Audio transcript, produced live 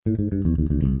Oh,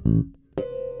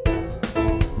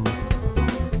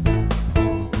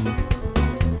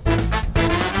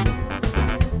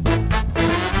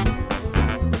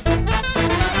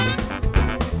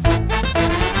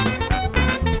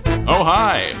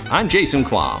 hi, I'm Jason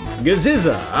Klom.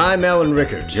 Gaziza, I'm Alan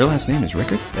Rickard. Your last name is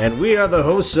Rickard? And we are the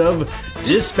hosts of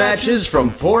Dispatches from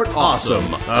Fort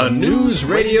Awesome, a news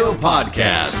radio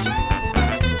podcast.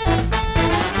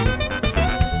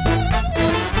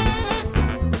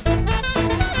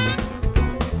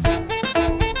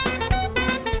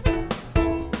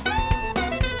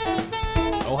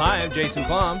 Oh, hi, I'm Jason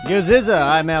Klom. Gaziza,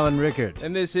 I'm Alan Rickard.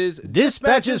 And this is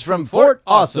Dispatches from Fort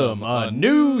Awesome, a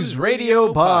news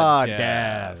radio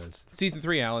podcast. Season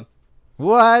 3, Alan.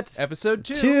 What? Episode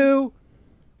 2. 2,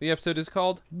 The episode is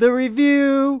called the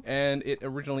review. and it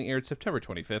originally aired September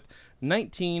 25th,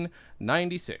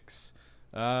 1996.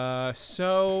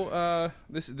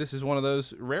 This is one of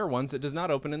those rare ones that does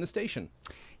not open in the station.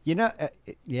 You know,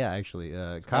 actually,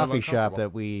 kind of coffee shop uncomfortable.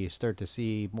 that we start to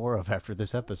see more of after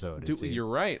this episode. You're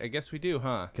right. I guess we do,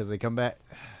 huh? Because they come back.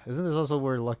 Isn't this also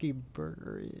where Lucky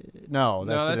Burger is? No,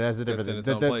 that's a different that's in thing. its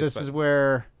own place, This but- is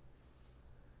where...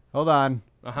 Hold on.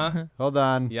 Uh-huh. Hold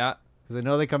on. Yeah. Because I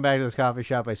know they come back to this coffee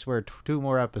shop, I swear, 2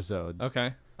 more episodes.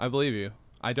 Okay. I believe you.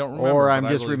 I don't remember. Or but I'm I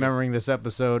just believe you. remembering this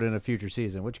episode in a future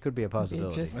season, which could be a You've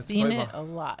possibility. just That's seen quite it a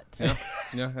lot.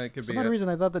 Yeah, it could For be some it. reason,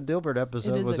 I thought the Dilbert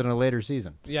episode is was a- in a later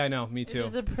season. Yeah, I know. Me It too.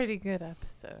 is a pretty good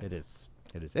episode. It is.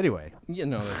 It is. Anyway. Yeah,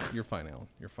 no, you're fine, Alan.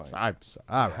 You're fine. I'm sorry.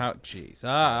 All right. How?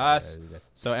 Jesus.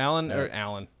 So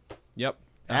Alan. Yep.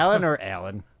 Alan or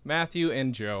Alan? Matthew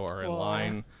and Joe are in Whoa.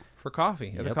 line for coffee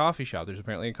at the Yep. coffee shop. There's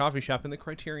apparently a coffee shop in the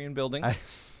Criterion building.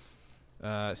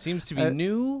 Seems to be I-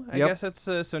 new. I yep. guess that's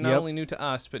so not Yep. only new to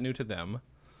us but new to them.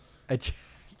 And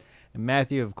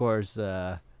Matthew, of course,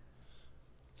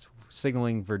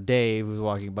 signaling for Dave, who's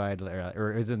walking by,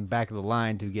 or is in the back of the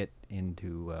line to get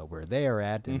into where they are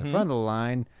at, in the front of the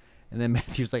line. And then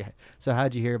Matthew's like, "So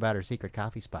how'd you hear about our secret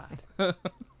coffee spot?"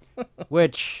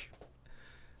 Which,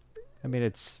 I mean,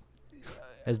 it's,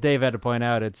 as Dave had to point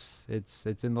out, it's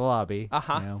in the lobby.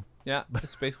 Uh-huh. You know? Yeah,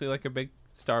 it's basically like a big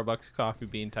Starbucks coffee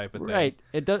bean type of thing. Right.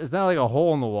 It's not like a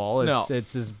hole in the wall. No.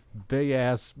 It's this big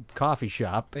ass coffee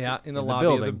shop. Yeah, in the lobby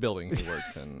of the building he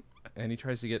works in. And he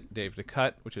tries to get Dave to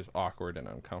cut, which is awkward and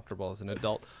uncomfortable as an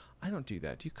adult. I don't do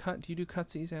that. Do you do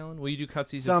cutsies, Alan? Will you do cutsies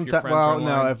if your Sometimes, friends are well,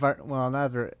 in no,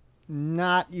 line?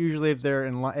 not usually if they're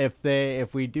in line.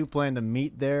 If we do plan to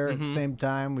meet there at the same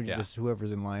time, we Yeah. just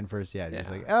whoever's in line first. Yeah, just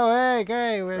Yeah. like, oh hey,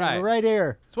 okay, we're right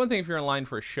here. It's one thing if you're in line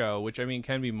for a show, which I mean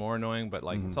can be more annoying, but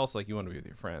like it's also like you want to be with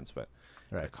your friends. But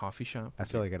at a Right. coffee shop, I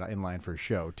feel like in line for a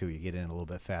show too, you get in a little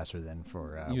bit faster than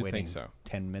for You'd waiting think so.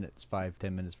 10 minutes,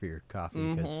 5-10 minutes for your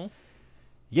coffee because Mhm.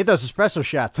 you get those espresso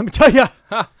shots. Let me tell you.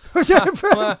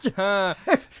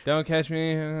 Don't catch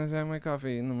me as I have my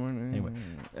coffee in the morning. Anyway.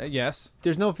 Yes,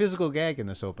 There's no physical gag in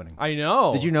this opening. I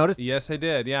know. Did you notice? Yes, I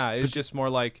did. Yeah, it's just more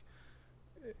like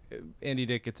Andy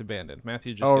Dick gets abandoned.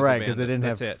 Matthew just Oh gets right, because they abandoned. didn't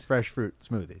That's have it. fresh fruit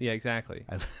smoothies. Yeah, exactly.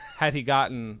 I- Had he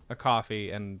gotten a coffee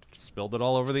and spilled it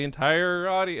all over the entire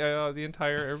audience,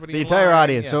 everybody, The in entire line,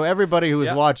 audience. yeah. So everybody who was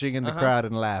Yep. watching in the Uh-huh. crowd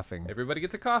and laughing. Everybody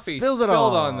gets a coffee Spills it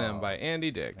spilled all. on them by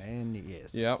Andy Dick. And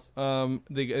yes. Yep.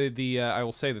 I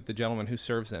will say that the gentleman who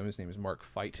serves them, his name is Mark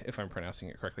Fight, if I'm pronouncing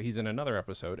it correctly. He's in another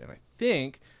episode, and I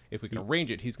think if we can arrange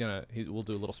it, we'll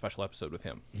do a little special episode with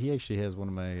him. He actually has one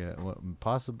of my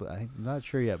possibly, I'm not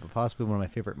sure yet, but possibly one of my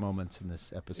favorite moments in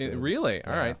this episode. Really?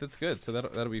 All Yeah. right, that's good. So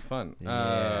that'll be fun.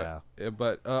 Yeah.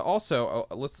 But also,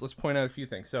 let's point out a few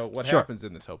things. So what Sure. happens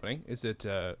in this opening is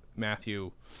that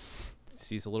Matthew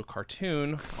sees a little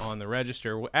cartoon on the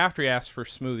register after he asks for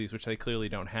smoothies, which they clearly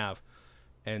don't have,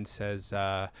 and says,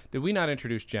 "Did we not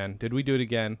introduce Jen? Did we do it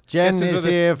again?" Jen Guess who's is with us?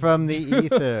 here from the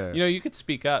ether. You know, you could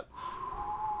speak up.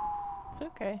 It's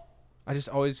okay. I just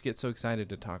always get so excited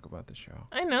to talk about the show.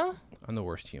 I know. I'm the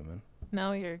worst human.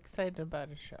 Now you're excited about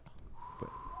a show.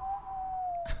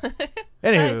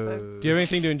 Anywho, Do you have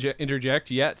anything to interject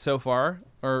yet so far?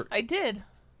 Or I did.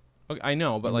 okay, I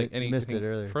know, but You like missed it anything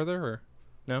earlier. further or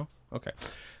no? Okay.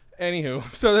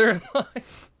 Anywho, so they're in line,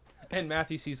 and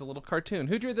Matthew sees a little cartoon.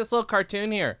 Who drew this little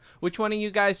cartoon here? Which one of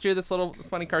you guys drew this little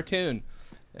funny cartoon?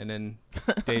 And then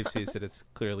Dave sees that it's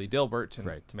clearly Dilbert, and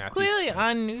Right. Matthew's Clearly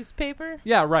on newspaper.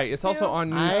 Yeah, right. It's also on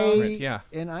newsprint. Yeah.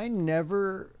 And I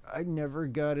never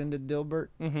got into Dilbert,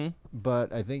 Mm-hmm.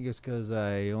 but I think it's because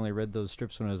I only read those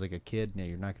strips when I was like a kid. Now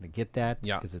you're not going to get that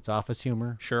Yeah. because it's office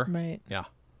humor. Sure. Right. Yeah.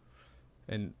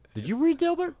 And Did you read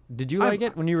Dilbert? Did you I'm- like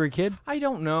it when you were a kid? I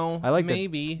don't know. I like that-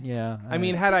 maybe. Yeah. I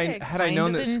mean, had I kind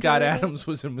known of that Scott enjoyed it. Adams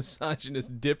was a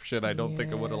misogynist dipshit, I don't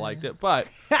think I would have liked Yeah. it.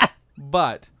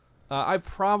 But I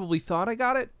probably thought I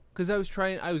got it because I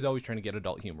was always trying to get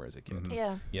adult humor as a kid.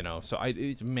 Yeah. You know, so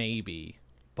it's maybe,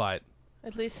 but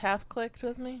At least half clicked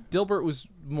with me. Dilbert was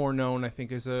more known, I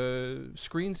think, as a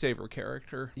screensaver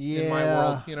character Yeah, in my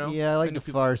world. You know, yeah, I like knew the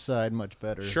people- Far Side much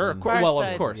better. Sure, than- of course. Well, of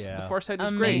Farside's- course, Yeah. the Far Side was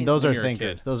Amazing. great. Those when are you were a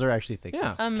thinkers. kid. Those are actually thinkers.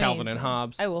 Yeah, Amazing. Calvin and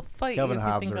Hobbes. I will fight Calvin you if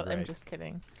and Hobbes you think are I'm great. just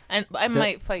kidding. And I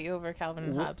might fight you over Calvin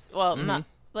and Hobbes. Well, not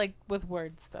like with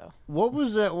words though. What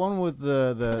was that one with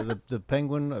the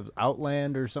penguin of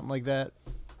Outland or something like that?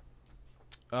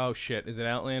 Oh shit! Is it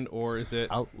Outland or is it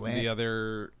Outland. the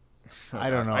other? I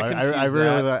don't know. confuse I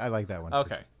really that. I like that one. too.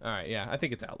 Okay, all right, yeah, I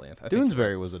think it's Outland. I think you're right.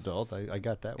 Doonesbury was adult. I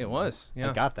got that one. It was, yeah.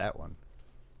 I got that one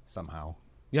somehow.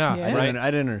 Yeah, Yeah. I right.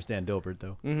 didn't understand Dilbert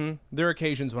though. Mm-hmm. There are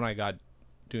occasions when I got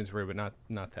Doonesbury, but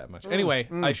not that much. Anyway,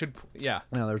 I should. Yeah.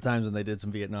 Now there were times when they did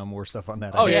some Vietnam War stuff on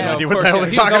that. Oh I yeah, had no, no idea of what course. the hell Yeah. they're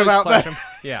He was talking always about. flashing-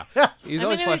 Yeah. He's I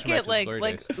always mean, it would flashing back get to his like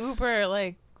glory days.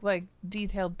 uber like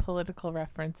detailed political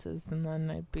references, and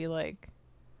then I'd be like,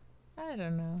 I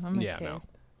don't know. I'm a Yeah, kid. no.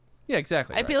 Yeah,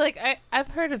 exactly. I'd be like, I've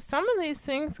heard of some of these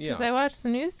things because Yeah. I watch the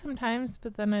news sometimes,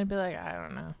 but then I'd be like, I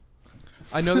don't know.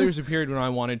 I know there was a period when I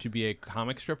wanted to be a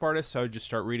comic strip artist, so I would just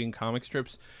start reading comic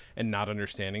strips and not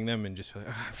understanding them and just be like,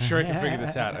 I'm sure I can figure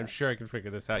this out. I'm sure I can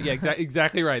figure this out. Yeah,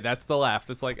 exactly right. That's the laugh.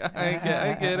 It's like,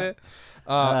 I get it.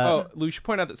 We should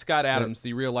point out that Scott Adams,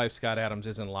 the real life Scott Adams,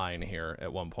 is in line here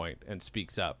at one point and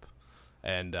speaks up.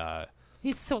 And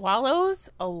He swallows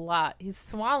a lot. He's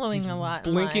swallowing a lot.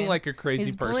 in blinking line. like a crazy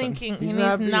he's person. Blinking. He's and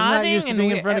not- he's he's not nodding used to and being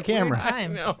in we- front of at weird camera.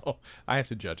 times. No, I have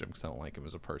to judge him because I don't like him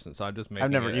as a person. So I'm just making. I've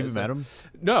never it even as met him.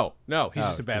 No, he's Oh,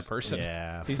 just a bad just- person.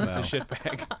 yeah, he's well. just a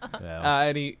shitbag.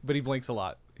 Well. But he blinks a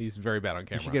lot. He's very bad on You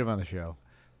camera. should get him on the show.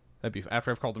 That'd be after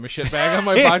I've called him a shitbag on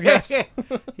my podcast.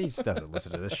 He doesn't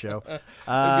listen to this show. It'd be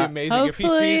amazing if he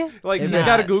sees hopefully he's not.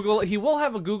 got a Google. He will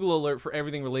have a Google alert for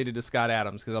everything related to Scott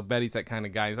Adams because I'll bet he's that kind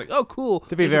of guy. He's like, oh, cool.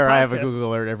 To be there's fair, I have a podcast. Google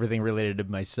alert everything related to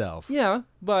myself. Yeah,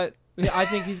 but I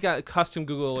think he's got custom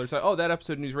Google alerts. Like, oh, that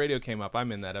episode of News Radio came up.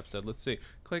 I'm in that episode. Let's see.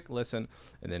 Click, listen,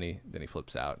 and then he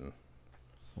flips out. And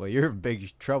Well, you're in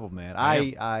big trouble, man.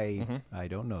 I I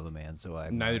don't know the man, so I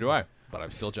neither do I. But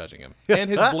I'm still judging him. And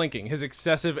his blinking, his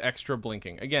excessive extra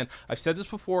blinking. Again, I've said this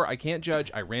before. I can't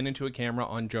judge. I ran into a camera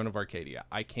on Joan of Arcadia.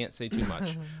 I can't say too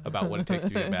much about what it takes to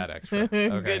be a bad extra.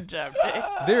 Okay. Good job, Dave.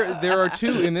 There are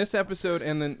two in this episode,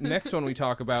 and the next one we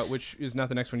talk about, which is not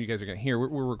the next one you guys are going to hear.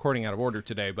 We're recording out of order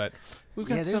today, but we've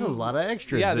got Yeah, there's some a lot of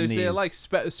extras. Yeah, in there's these. like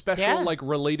special, Yeah. like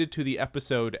related to the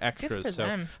episode extras. for So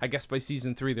them. I guess by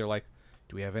season 3, they're like,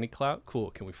 do we have any clout? Cool.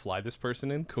 Can we fly this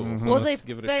person in? Cool. So Well, they let's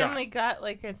give it a shot. finally got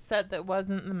like a set that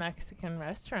wasn't the Mexican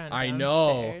restaurant. I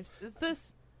know. downstairs. Is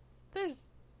this? There's.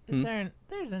 Hmm?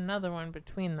 There's another one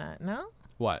between that? No.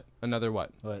 What? Another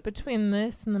what? What? Between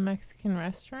this and the Mexican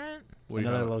restaurant. What are you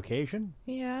Another talking about? location?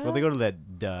 Yeah. Well, they go to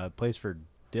that place for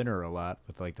dinner a lot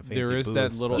with like the fancy There is that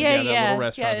booths, little- but- that little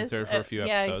restaurant that's there it's- for a few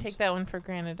Yeah, episodes. I take that one for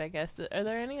granted, I guess. Are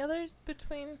there any others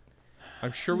between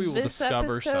I'm sure we will this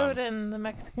discover episode some. and the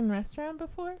Mexican restaurant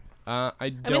before? I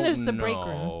don't there's the know. break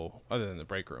room. Other than the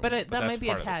break room. But that's that might be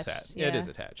part attached, Of the set. yeah. It is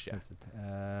attached, yeah.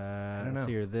 Let's know.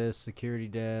 see here. This security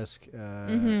desk.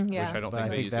 Mm-hmm, yeah. Which I don't But think I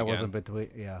they think used that again. wasn't between.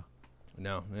 Yeah.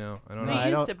 No, I don't They know. I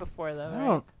used don't- it before, though, I right?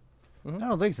 don't. Mhm. I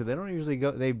don't think so. They don't usually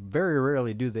go. They very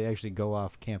rarely do. They actually go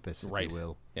off campus, if Right. you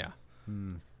will. Yeah.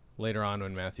 Hmm. Later on,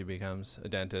 when Matthew becomes a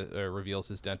dentist, reveals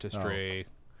his dentistry,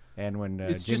 And when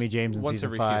It's Jimmy just James in once season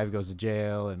every 5 goes to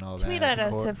jail and all Tweet that. at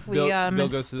us court. if we Bill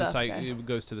miss goes to the stuff, psych. guys.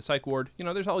 Goes to the psych ward. You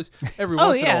know, there's always every Oh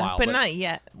once in a yeah, while, but not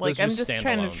yet. Like those I'm are just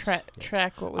trying to standalones.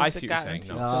 track what we've I see what you're gotten saying.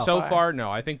 to No. so So far, no.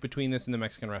 I think between this and the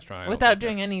Mexican restaurant, I don't without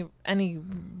think doing any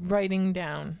writing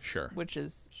down, Sure. which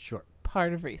is Sure.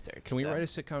 part of research. Can we so. write a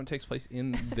sitcom that takes place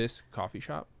in this coffee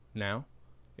shop now,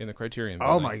 in the Criterion?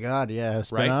 Oh building? my God! Yeah, Right?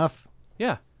 spin-off.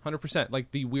 Yeah, 100%.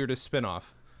 Like the weirdest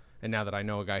spin-off. And now that I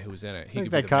know a guy who was in it, I he think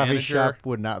could that be the coffee manager. shop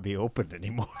would not be open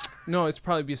anymore. No, it's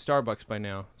probably be a Starbucks by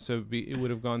now. So it would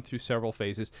have gone through several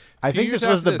phases. I Few think years this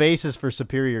was after the basis for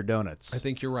Superior Donuts. I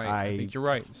think you're right. I think you're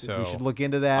right. So we should look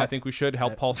into that. I think we should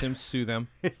help Paul Sims sue them,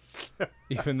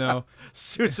 even though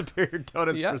Sue Superior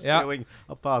Donuts Yeah, for yeah. stealing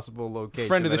a possible location.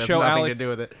 friend of the that has show, nothing Alex. to do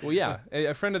with it. Well, yeah,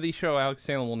 a friend of the show, Alex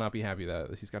Salem, will not be happy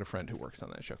that he's got a friend who works on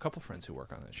that show. A couple friends who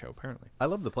work on that show, apparently. I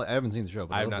love the play. I haven't seen the show,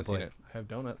 but I have love not the play. seen it. I have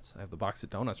donuts. I have the box of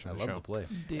donuts from I the love show. the play.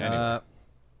 Dude. Anyway.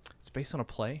 It's based on a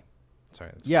play.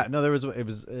 Sorry. That's Yeah, weird. no, it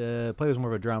was play was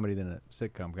more of a dramedy than a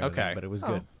sitcom kind of Okay. thing, but it was Oh.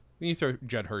 good. You throw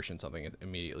Judd Hirsch in something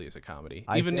immediately as a comedy. It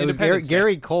was Independence Day.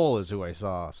 Gary Cole is who I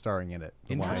saw starring in it.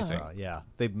 the one I Interesting. saw, yeah,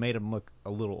 they made him look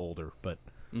a little older, but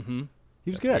Mm-hmm.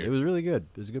 he was That's good. weird. It was really good.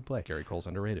 It was a good play. Gary Cole's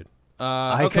underrated.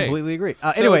 I okay. completely agree. So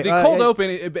Anyway, the cold open,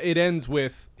 it ends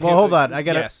with. Well, hold on. I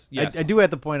gotta. Yes. I do have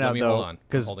to point Let out me though, hold on. I'm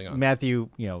because holding on. Matthew,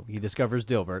 he discovers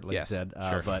Dilbert, like Yes, you said.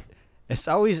 sure. But it's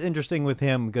always interesting with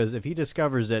him because if he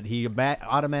discovers it, he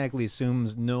automatically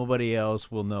assumes nobody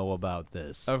else will know about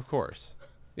this. Of course.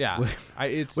 Yeah. Which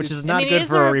is it's- not I mean, good he's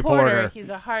for a reporter. reporter. He's a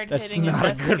That's hard-hitting not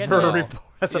investigator. good for a No. reporter.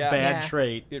 That's Yeah. a bad Yeah.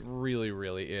 trait. It really,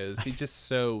 really is. He's just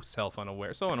so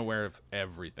self-unaware, so unaware of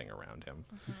everything around him.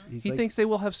 He's He like, thinks they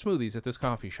will have smoothies at this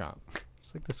coffee shop.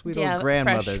 it's like the sweet Yeah, old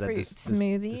grandmother fresh that fruit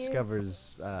smoothies.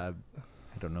 discovers, I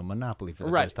don't know, Monopoly for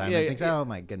the Right. first time Yeah, and thinks, yeah. oh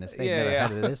my goodness, they've Yeah, never yeah.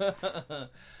 heard of this.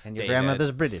 And your David.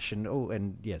 grandmother's British,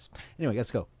 and yes. Anyway,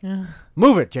 let's go.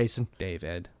 Move it, Jason.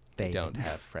 David, they David. don't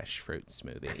have fresh fruit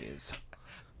smoothies.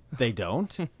 They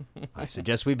don't. I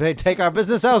suggest we take our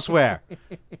business elsewhere.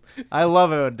 I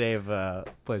love it when Dave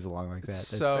plays along like that.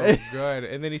 So good.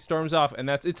 And then he storms off, and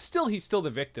he's still the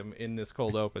victim in this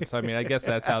cold open. So I mean, I guess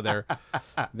that's how they're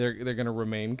gonna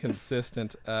remain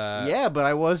consistent. Yeah, but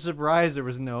I was surprised there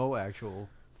was no actual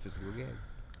physical game.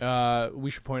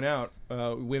 We should point out we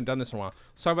haven't done this in a while.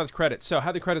 Let's talk about the credits. So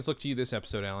how the credits look to you this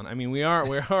episode, Alan? I mean, we are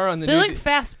on the They new look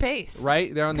fast-paced.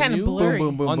 right. They're on the Kinda new blurry. Boom,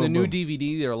 boom, boom, on the boom, new boom.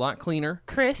 DVD. They're a lot cleaner,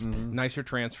 Crisp. nicer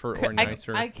transfer Cri- or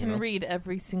nicer. I can you know? read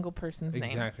every single person's name.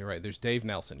 Exactly right. There's Dave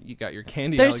Nelson. You got your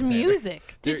Candy. There's Alexander.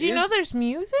 music. Did There you know is there's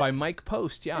music? by Mike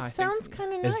Post. Yeah, I It think- sounds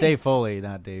kind of nice. It's Dave Foley,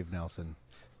 not Dave Nelson.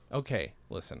 Okay,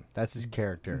 listen. That's his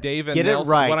character. Dave and Get Nelson,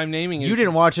 it right. what I'm naming You is-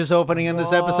 didn't watch this opening in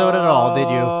this episode at all, did you?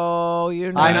 Oh,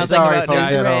 you know I'm nothing sorry, about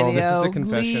folks, news at all. radio. This is a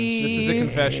confession. This is a Please.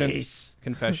 confession. Yes.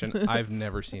 Confession. I've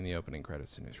never seen the opening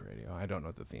credits to News Radio. I don't know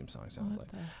what the theme song sounds like.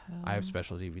 I have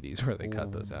special DVDs where they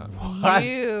cut those out. What?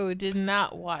 You did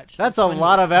not watch. That's this a when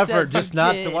lot you of effort said just you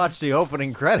not did. to watch the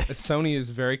opening credits. Sony is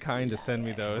very kind to send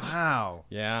me those. Wow.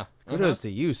 Yeah. Kudos to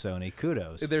you, Sony.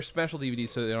 Kudos. They're special DVDs,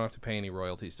 so they don't have to pay any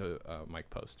royalties to Mike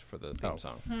Post for the theme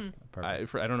song.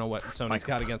 Perfect. I don't know what Sony's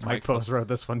got against Mike Mike Post wrote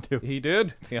this one too. He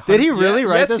did. Did he really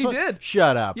write yes, this he one? did.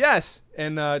 Shut up. Yes,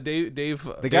 and Dave.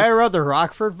 The guy who wrote the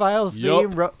Rockford Files Yup.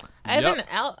 theme wrote. I have Yep.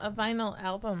 a vinyl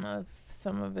album of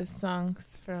some of his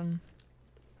songs from.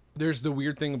 There's the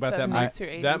weird thing about that 70s Mike, to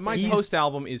 80s, that I Mike guess. Post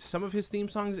album is some of his theme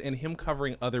songs and him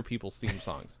covering other people's theme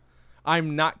songs.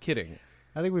 I'm not kidding.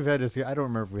 I think we've had this. I don't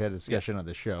remember if we had a discussion on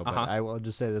the show, but Uh-huh. I will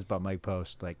just say this about Mike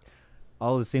Post: like,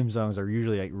 all his theme songs are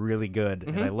usually like really good,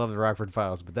 and I Mm-hmm. love the Rockford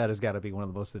Files, but that has got to be one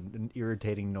of the most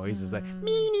irritating noises. Like, I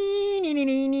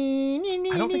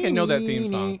don't think I know that theme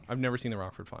song. I've never seen the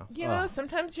Rockford Files. You know,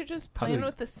 sometimes you're just playing it-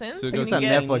 with the synth. So it and goes you on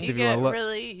get, Netflix if you get wanna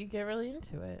look. You get really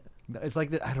into it. It's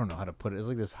like I don't know how to put it. It's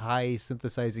like this high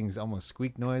synthesizing, almost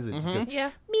squeak noise. It just Mm-hmm. goes.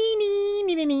 Yeah.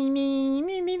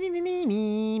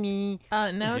 Now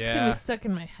it's gonna Yeah. be stuck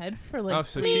in my head for like Oh,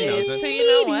 so 3 she knows days. it. So you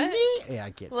know what? Yeah, I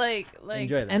get it. Like,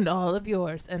 Enjoy that. and all of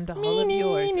yours, and all of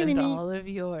yours, and all of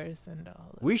yours, and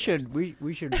all. Of We yours. should we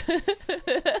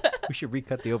should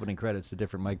recut the opening credits to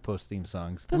different Mike Post theme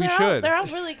songs. But We they're should. All, they're all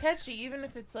really catchy, even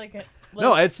if it's like a.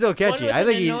 No, like, it's still catchy. with I an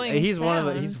think annoying he's one of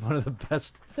the sounds.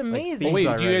 best. It's amazing. Oh, wait,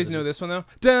 Theme do you song guys writers. know this one though?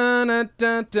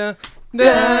 Da-na-da-da,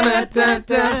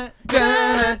 da-na-da-da,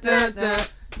 da-na-da-da,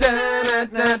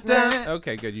 da-na-da-da.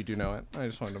 Okay, good. You do know it. I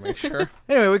just wanted to make sure.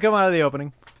 Anyway, we come out of the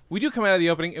opening. We do come out of the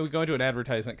opening and we go into an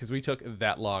advertisement because we took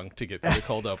that long to get through the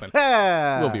cold open.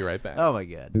 Ah! We'll be right back. Oh my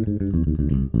god,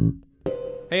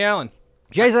 Hey, Alan.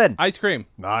 Jason, Ice cream,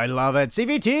 I love it.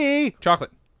 CVT,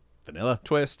 chocolate, vanilla,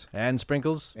 twist, and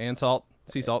sprinkles, and salt,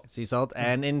 sea salt. sea salt,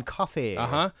 and in coffee.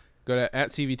 Go to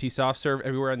 @CVT Soft Serve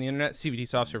everywhere on the internet.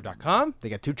 CVTSoftServe.com. They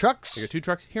got 2 trucks. They got 2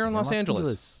 trucks here in In Los Los Angeles.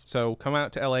 Angeles. So come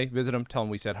out to LA, visit them, tell them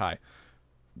we said hi.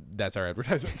 That's our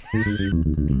advertisement.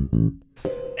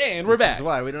 And we're back. That's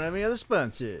why we don't have any other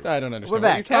sponsors. I don't understand We're what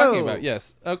back. you're talking Oh. about.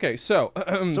 Yes. Okay. So,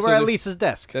 So we're at Lisa's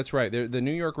desk. That's right. The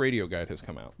New York Radio Guide has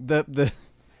come out.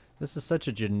 This is such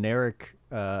a generic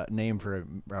name for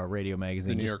a radio magazine.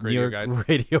 The New Just York Radio Guide.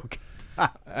 Radio Guide.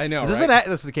 I know. Is this right?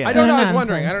 this is a I don't know. I was Nonsense.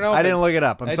 wondering. I don't know. I didn't look it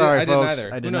up. I'm sorry, I folks. didn't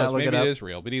either. I did Who not knows? look Maybe it up. it is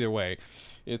real. But either way,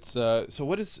 it's so.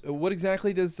 What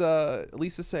exactly does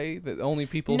Lisa say that only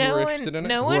people who are interested in it?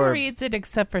 No Who one are- reads it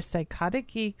except for psychotic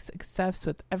geeks, obsessed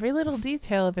with every little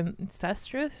detail of an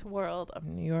incestuous world of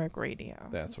New York radio.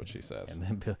 That's what she says. And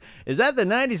then Bill, is that the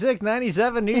 96,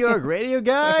 97 New York Radio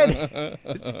Guide?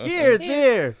 It's here. It's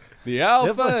here. The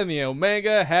Alpha and the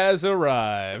Omega has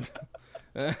arrived.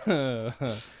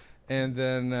 And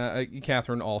then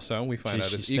Catherine also, we find out,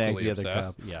 She is snags equally the other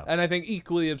obsessed. cup, yeah. And I think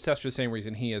equally obsessed for the same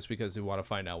reason he is, because we want to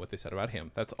find out what they said about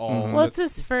him. That's all. Mm-hmm. Well, it's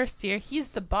his first year. He's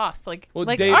the boss. Like Well,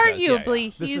 Dave does, yeah, arguably,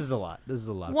 yeah. This he's is a lot. This is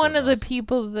a lot. one for of the us.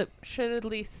 people that should at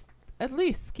least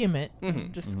skim it,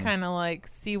 Mm-hmm. just kind of like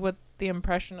see what the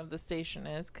impression of the station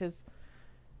is, because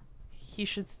he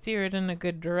should steer it in a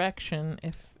good direction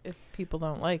if people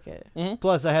don't like it.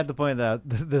 Plus, I had to point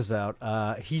this out.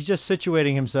 He's just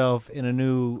situating himself in a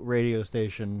new radio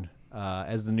station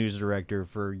as the news director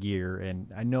for a year,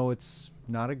 and I know it's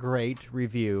not a great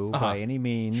review by any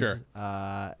means. Sure.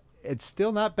 It's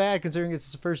still not bad considering it's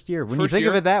his first year. When you First think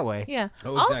of year? it that way. Yeah.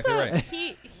 Oh, also, exactly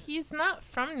right. he's not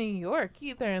from New York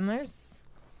either, and there's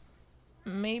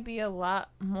maybe a lot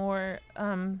more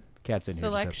Cat's in here.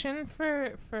 selection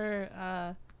for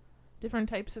different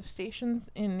types of stations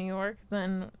in New York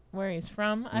than where he's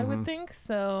from. I would think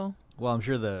so. Well, I'm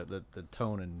sure the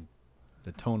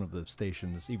tone of the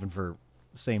stations, even for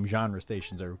same genre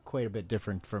stations, are quite a bit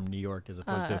different from New York as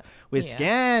opposed to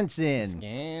Wisconsin. You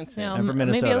Wisconsin. know, And from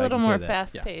Minnesota, maybe a I little can say more that.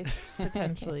 fast paced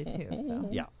potentially too. So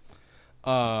Yeah,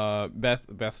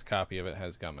 Beth's copy of it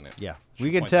has gum in it. yeah. Should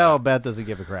We can point tell that out. Beth doesn't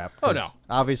give a crap. Oh, 'cause no.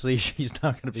 Obviously, she's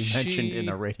not going to be mentioned in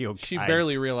a radio She guide.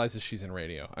 barely realizes she's in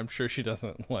radio. I'm sure she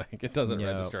doesn't it doesn't No.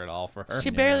 register at all for her. she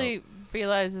No. barely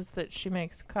realizes that she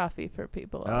makes coffee for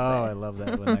people. Oh, All I day. love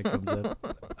that when that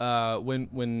comes up.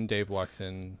 When Dave walks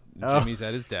in, Oh. Jimmy's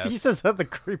at his He desk. says that the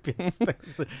creepiest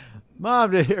things.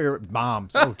 Mom,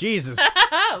 moms. Oh, Jesus.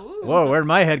 Ooh. Whoa, where'd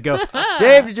my head go?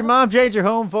 Dave, did your mom change her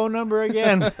home phone number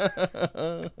again?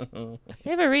 You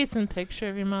have a recent picture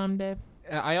of your mom, Dave.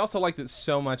 I also like that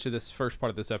so much of this first part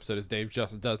of this episode is Dave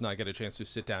just does not get a chance to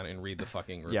sit down and read the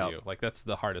fucking review. Yep. Like that's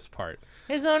the hardest part.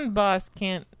 His own boss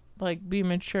can't like be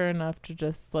mature enough to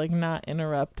just like not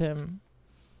interrupt him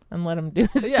and let him do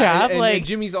his job. and like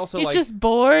Jimmy's also he's like just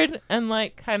bored and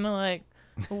like kind of like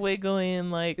wiggly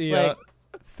and like Yeah. like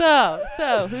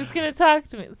so who's gonna talk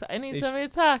to me? I need He's somebody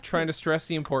to talk trying to. to stress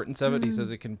the importance of it. He says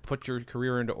it can put your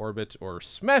career into orbit or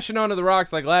smash it onto the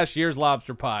rocks like last year's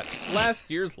lobster pot. Last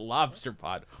year's lobster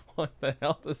pot. What the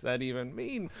hell does that even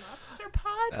mean? Lobster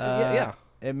pod? Yeah.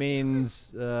 It means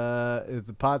if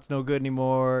the pot's no good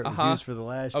anymore. It was Uh-huh. used for the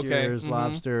last Okay, year's mhm,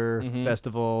 lobster mhm.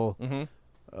 festival,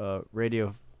 Mm-hmm.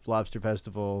 radio lobster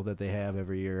festival that they have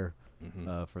every year.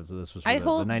 So this was for I the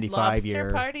hold 95 lobster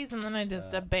year. parties and then I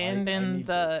just I abandon need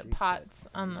the to- pots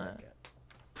on the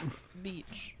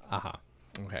beach. Uh-huh.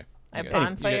 Okay. At You guys-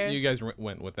 bonfires. You guys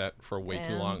went with that for way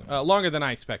too long. And- Longer than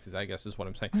I expected, I guess is what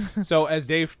I'm saying. So as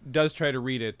Dave does try to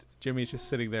read it, Jimmy's just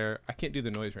sitting there. I can't do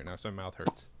the noise right now, so my mouth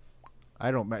hurts.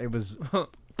 I don't. It was.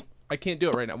 I can't do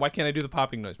it right now. Why can't I do the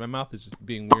popping noise? My mouth is just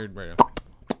being weird right now.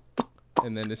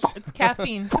 And then it's It's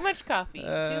caffeine. Too much coffee. Too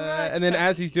much and then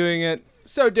as coffee. he's doing it,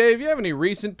 so Dave, you have any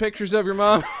recent pictures of your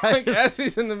mom? Like as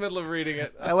he's in the middle of reading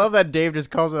it. I love that Dave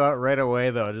just calls it out right away,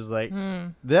 though. Just like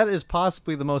that is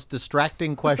possibly the most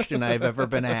distracting question I've ever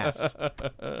been asked.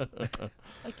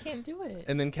 I can't do it.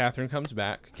 And then Catherine comes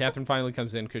back. Catherine finally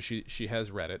comes in because she has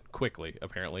read it quickly.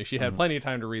 Apparently, she had plenty of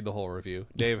time to read the whole review.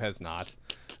 Dave has not.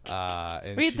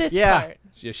 And Read she- this Yeah. part.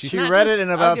 Yeah, She Not read it just- in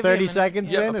I'll about give you a 30 minute.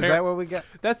 seconds Yeah, in. Is that what we got?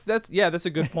 That's a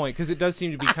good point because it does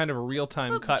seem to be kind of a real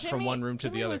time Well, cut from Jimmy- one room to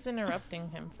Jimmy the other. was interrupting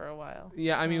him for a while.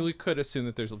 Yeah, I mean, so- we could assume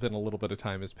that there's been a little bit of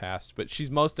time has passed, but she's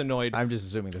most annoyed. I'm just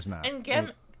assuming there's not. And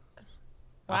Gem.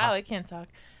 Wow, Uh-huh. I can't talk.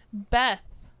 Beth.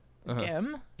 Uh-huh.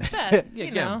 Gem. Beth. Yeah,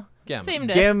 you Gem. know. Gem. Same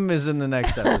day. Gim is in the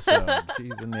next episode.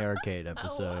 She's in the arcade Oh,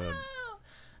 episode.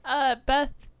 wow.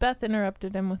 Beth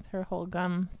interrupted him with her whole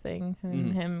gum thing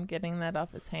and Mhm. him getting that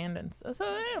off his hand and so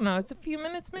I don't know. It's a few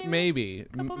minutes maybe. Maybe.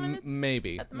 Couple minutes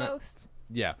Maybe. At the Not- most.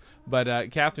 Yeah, but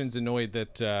Catherine's annoyed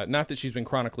that not that she's been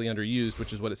chronically underused,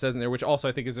 which is what it says in there, which also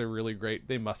I think is a really great.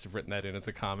 They must have written that in as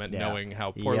a comment, Yeah. knowing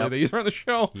how poorly Yep. they use her on the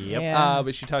show. Yep. Yeah.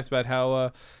 But she talks about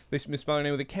how they misspell her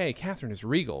name with a K. Catherine is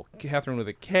regal. Catherine with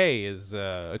a K is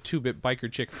a 2-bit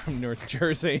biker chick from North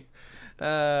Jersey.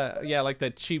 Yeah, like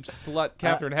that cheap slut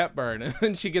Catherine Hepburn, and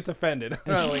then she gets offended.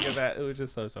 Look at that; it was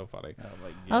just so funny. Oh my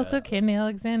God. Also, Candy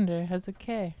Alexander has a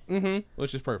K.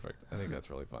 Which is perfect. I think that's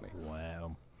really funny.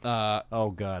 Wow. Uh, Oh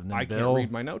God. And then I Bill. can't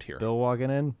read my note here. Bill walking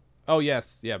in. Oh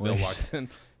yes, yeah, Bill Wait. walks in.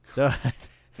 So.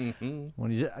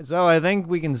 So I think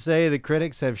we can say the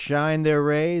critics have shined their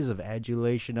rays of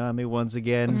adulation on me once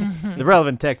again. The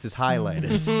relevant text is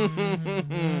highlighted.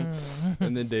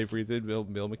 And then Dave reads it. Bill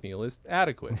McNeil is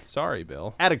adequate. Sorry,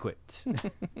 Bill. Adequate.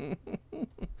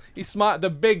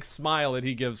 The big smile that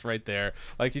he gives right there,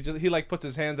 like he like puts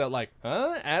his hands out, like,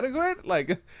 huh, adequate,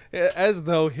 like as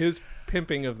though his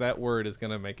pimping of that word is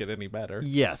gonna make it any better.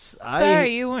 Yes.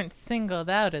 Sorry, you weren't singled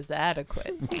out as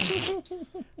adequate.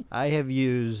 I have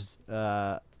used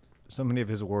so many of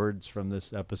his words from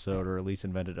this episode, or at least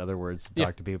invented other words to Yeah.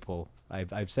 talk to people.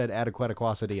 I've said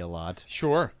adequatequosity a lot.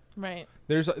 Sure. Right.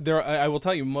 I will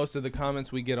tell you, most of the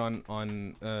comments we get on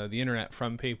the internet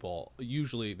from people,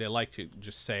 usually they like to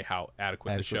just say how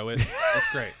adequate the show is. That's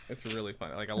great. It's really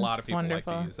funny. Like a lot of That's people like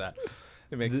wonderful. to use that.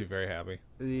 It makes me very happy.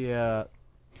 The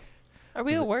Are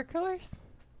we a workhorse?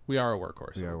 We are a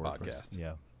workhorse we of are a workhorse. podcast.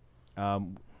 Yeah. I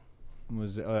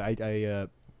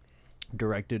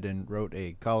directed and wrote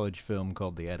a college film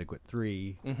called The Adequate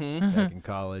 3 back in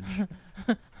college.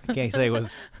 I can't say it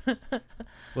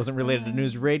wasn't related to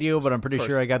news radio, but I'm pretty Of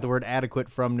sure course. I got the word adequate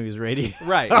from news radio.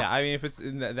 Right, yeah. I mean, if it's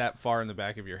in that far in the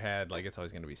back of your head, like, it's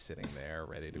always going to be sitting there,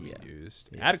 ready to be used.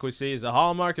 Yes. Adequacy is a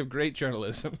hallmark of great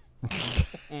journalism.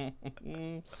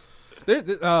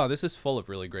 This is full of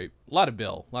really great, a lot of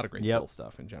great Yep. Bill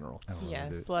stuff in general. I loved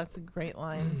Yes, it. lots of great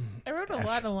lines. I wrote a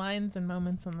lot of lines and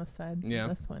moments on the sides Yeah.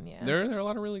 of this one, yeah. There are a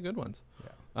lot of really good ones.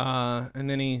 And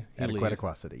then he leaves.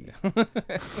 Adequacy.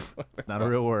 It's not a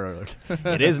real word.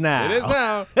 It is now. It is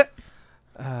now.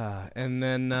 And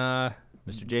then,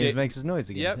 Mr. James makes his noise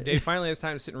again. yep, Dave finally has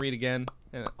time to sit and read again,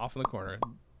 and off in the corner.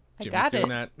 I Jimmy's got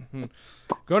doing it. that.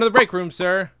 Going to the break room,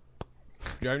 sir.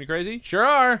 Driving you crazy? Sure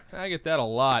are. I get that a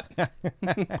lot.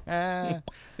 They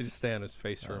just stay on his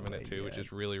face for a minute, too, which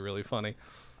is really, really funny.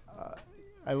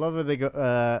 I love when they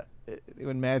go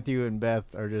when Matthew and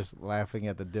Beth are just laughing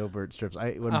at the Dilbert strips.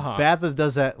 When Beth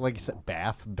does that, like you said,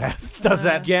 Beth does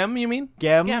that. Gem, you mean?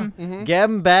 Gem, Gem.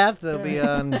 Gem, Beth. They'll be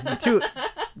on two.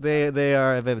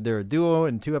 They're a duo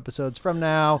in 2 episodes from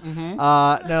now.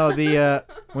 No,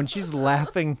 when she's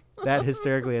laughing that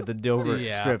hysterically at the Dilbert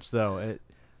Yeah. strips, though,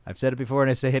 I've said it before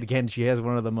and I say it again. She has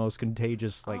one of the most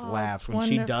contagious laughs it's when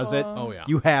she does it. wonderful. Oh, yeah.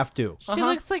 You have to. She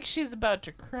looks like she's about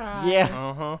to cry. Yeah.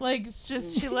 Uh-huh. Like, it's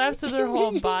just, she laughs with her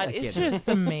whole body. It's get it. just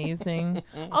amazing.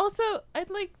 Also,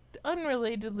 I'd like,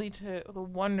 unrelatedly to the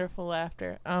wonderful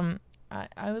laughter,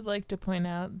 I would like to point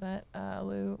out that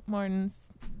Lou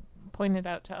Martin's pointed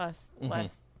out to us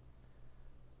last,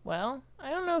 well, I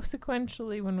don't know if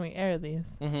sequentially when we air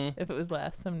these, if it was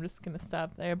last, so I'm just going to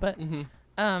stop there. But,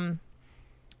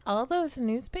 all those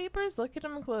newspapers, look at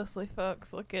them closely,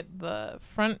 folks. Look at the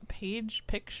front page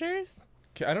pictures.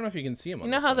 I don't know if you can see them on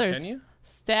You know this how one, there's can you?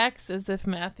 stacks as if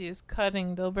Matthew's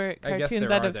cutting Dilbert I guess cartoons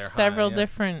there out are of there high, several yeah.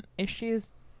 different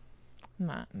issues.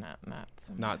 Not so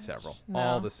Not much. several. No.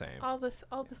 All the same. All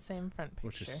the same front picture.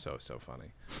 Which is so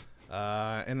funny.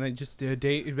 And I just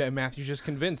Matthew's just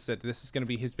convinced that this is going to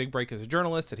be his big break as a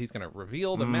journalist, that he's going to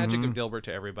reveal the magic of Dilbert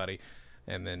to everybody,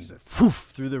 and then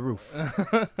Poof, through the roof.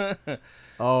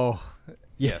 Oh,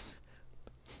 yes,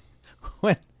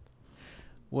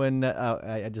 when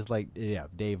I just like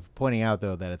Dave pointing out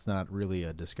though that it's not really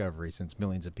a discovery since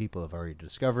millions of people have already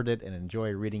discovered it and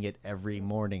enjoy reading it every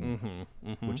morning,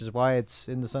 which is why it's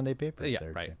in the Sunday papers. yeah,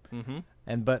 there, right. too.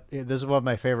 And but this is what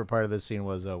my favorite part of this scene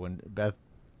was when Beth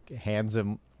hands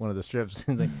him one of the strips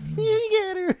and he's like,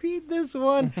 "You gotta read this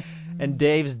one," and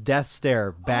Dave's death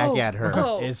stare back at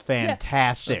her is yeah.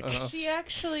 fantastic. She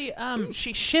actually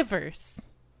she shivers.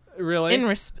 Really?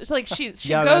 Like she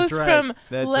Yeah, goes that's right. from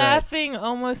That's right. laughing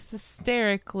almost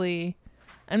hysterically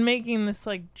and making this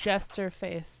like jester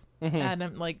face at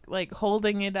him, like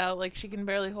holding it out, like she can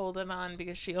barely hold it on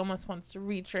because she almost wants to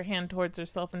reach her hand towards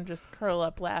herself and just curl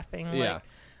up laughing. Yeah.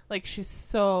 Like she's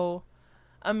so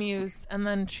amused, and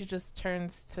then she just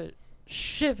turns to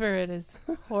shiver at his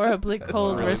horribly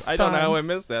cold Really- response. I don't know how I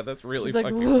missed that. That's really She's like,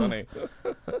 fucking "Whoa." funny.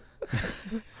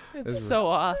 It's so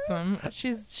awesome.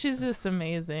 She's just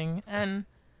amazing, and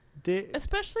Da-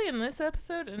 especially in this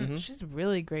episode, and she's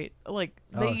really great. Like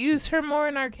Oh, they use her more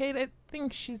in Arcade. I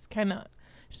think she's not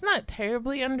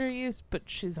terribly underused, but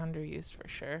she's underused for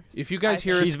sure. If you guys I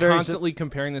hear think- us She's very constantly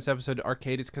comparing this episode to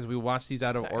Arcade, it's because we watched these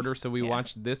out of Sorry. order. So we Yeah.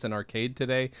 watched this in Arcade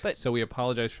today. But- so we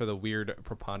apologize for the weird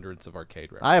preponderance of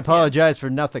Arcade references. I apologize for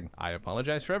nothing. I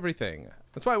apologize for everything.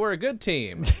 That's why we're a good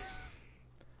team.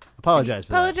 Apologize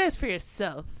for that. apologize for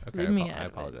yourself. Okay, Leave me I out of it.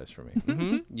 apologize for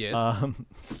me. Yes.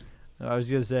 I was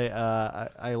gonna say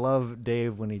I love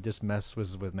Dave when he just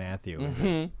messes with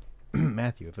Matthew.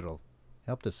 Matthew, if it'll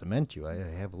help to cement you, I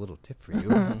have a little tip for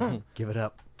you. Give it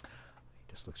up.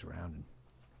 He just looks around and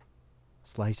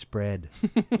sliced bread.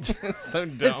 It's so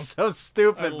dumb. It's so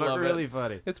stupid, I but love really it.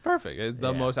 funny. It's perfect. It's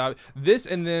the Yeah. most this,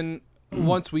 and then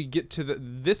once we get to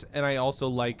this, and I also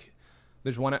like.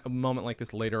 There's one moment like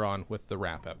this later on with the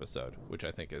rap episode, which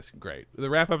I think is great. The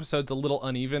rap episode's a little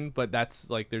uneven, but that's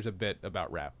like there's a bit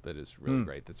about rap that is really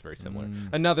great. That's very similar.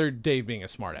 Another Dave being a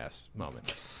smartass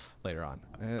moment later on.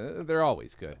 They're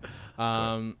always good.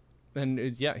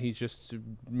 He's just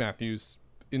Matthew's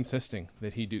insisting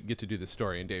that he get to do the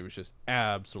story, and Dave was just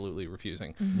absolutely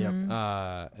refusing. Yep.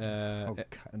 Uh,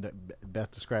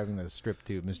 Beth describing the strip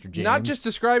to Mr. James. Not just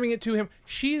describing it to him.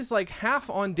 She's like half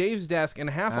on Dave's desk and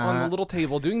half on the little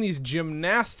table doing these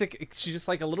gymnastic. She's just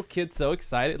like a little kid, so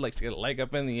excited, like she got a leg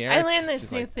up in the air. I learned this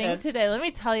She's new like, thing today. Let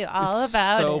me tell you all it's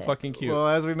about so it. fucking cute. Well,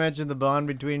 as we mentioned, the bond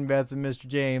between Beth and Mr.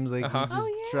 James, like he's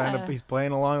just trying to, yeah. he's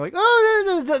playing along, like,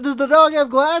 oh, does the dog have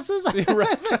glasses?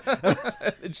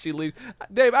 Right. And she leaves.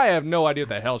 Dave, I have no idea what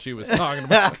the hell she was talking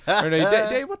about. Or, no,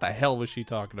 Dave, what the hell was she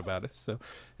talking about? It's so,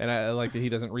 and I like that he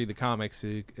doesn't read the comics.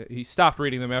 He stopped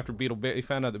reading them after he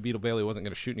found out that Beetle Bailey wasn't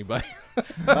going to shoot anybody.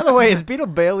 By the way, is Beetle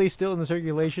Bailey still in the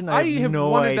circulation? I have no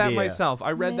wanted idea. that myself.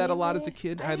 I read that a lot as a Maybe.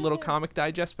 kid. I had little comic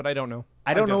digest, but I don't know.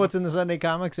 I don't know what's in the Sunday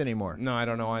comics anymore. No, I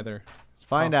don't know either. Let's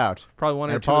find out. Probably one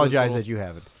I or two. of those apologize little- that you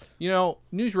haven't. You know,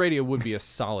 News Radio would be a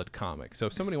solid comic. So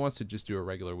if somebody wants to just do a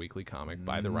regular weekly comic,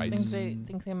 buy the I rights.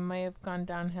 think they might have gone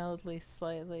downhill at least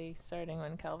slightly, starting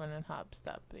when Calvin and Hobbes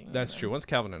stopped being. That's them. true. Once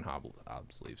Calvin and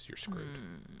Hobbes leaves, you're screwed.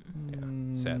 Yeah.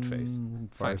 Sad face.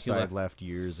 Fine, he Farside left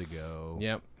years ago.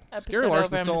 Yep. Episode Scary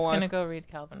Larson's over. I'm still just alive. gonna go read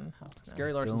Calvin and Hobbes. now.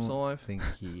 Gary Larson's still Don't alive? think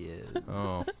he is.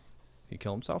 Oh. He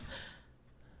killed himself?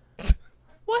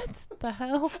 What the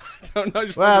hell? I don't know. I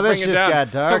just Wow, wanted to this bring it just down.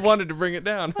 got dark. I wanted to bring it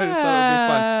down. I just thought it would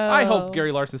be fun. I hope Wow.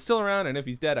 Gary Larson's still around, and if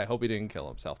he's dead, I hope he didn't kill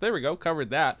himself. There we go. Covered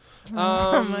that.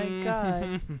 Oh my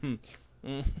god.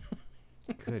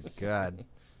 Good God.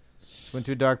 Just went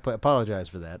to a dark place. Apologize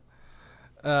for that.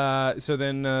 So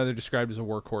then they're described as a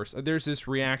workhorse. There's this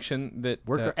reaction that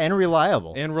Worker and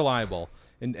reliable. and reliable.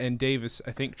 And Dave is,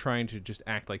 I think, trying to just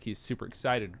act like he's super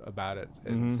excited about it,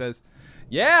 and says,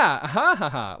 "Yeah, ha ha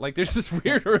ha!" Like there's this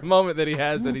weird moment that he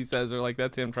has that he says, or like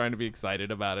that's him trying to be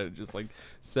excited about it, just like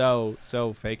so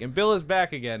fake. And Bill is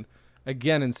back again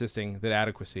insisting that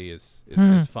adequacy is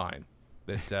fine.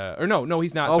 That or no,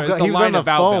 he's not. Oh, Sorry, God, it's a he was line on the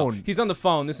about phone. Bill. He's on the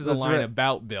phone. This is a That's line right.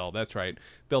 about Bill. That's right.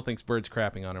 Bill thinks birds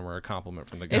crapping on him are a compliment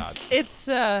from the gods. It's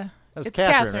That was it's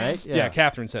Catherine, Catherine. right? Yeah,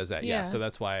 Catherine says that. Yeah, Yeah. so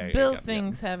that's why Bill yeah.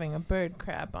 thinks having a bird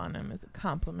crap on him is a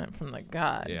compliment from the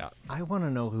gods. Yeah. I want to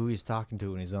know who he's talking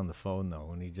to when he's on the phone, though.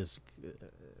 When he just,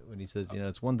 when he says,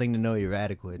 it's one thing to know you're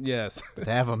adequate, Yes. but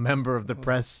to have a member of the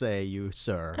press say you,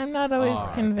 sir. I'm not always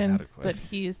Are convinced adequate. that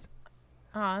he's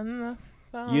on the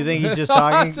phone. You think he's just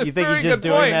talking? That's a You think very he's just good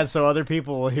doing point. that so other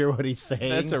people will hear what he's saying?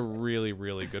 That's a really,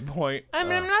 really good point. I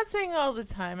mean, I'm not saying all the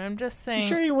time. I'm just saying.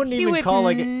 sure you wouldn't he even would call,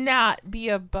 like, a- not be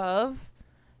above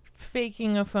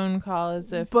faking a phone call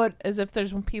as if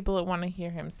there's people that want to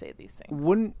hear him say these things.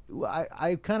 Wouldn't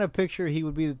I kind of picture he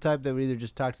would be the type that would either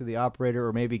just talk to the operator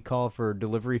or maybe call for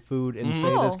delivery food and say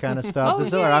this kind of stuff. Oh, This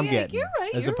is yeah, what I'm yeah, getting. you're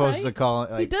right, as you're opposed to right. calling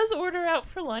He like does order out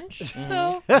for lunch,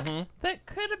 so that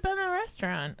could have been a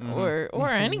restaurant Mm-hmm. or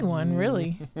anyone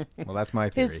really. well, that's my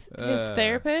theory. His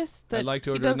therapist that I'd like to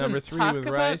he order a doesn't number 3 talk with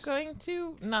about rice. going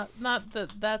to not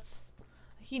that's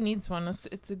he needs one.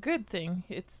 It's a good thing.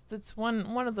 It's one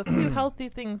of the few healthy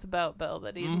things about Bill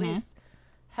that he at least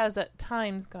has at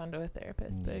times gone to a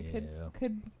therapist. But it Yeah.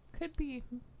 could be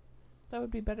that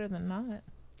would be better than not.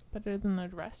 Better than the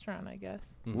restaurant, I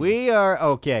guess. We are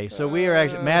okay. So we are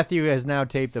actually Matthew has now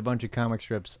taped a bunch of comic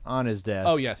strips on his desk.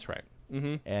 Oh, yes, right.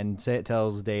 Mm-hmm. And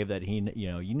tells Dave that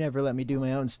you never let me do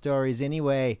my own stories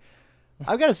anyway.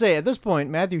 I've got to say, at this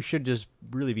point, Matthew should just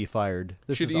really be fired.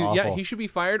 This is awful. Yeah, he should be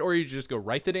fired, or you should just go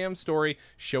write the damn story,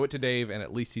 show it to Dave, and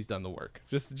at least he's done the work.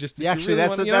 Just if you actually, really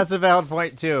that's want, that's a valid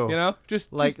point too.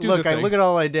 Just Like, just do look, the I thing. look at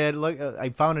all I did. Look, I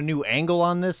found a new angle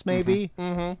on this. Maybe.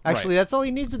 Mm-hmm. Actually, that's all he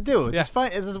needs to do. Yeah. Just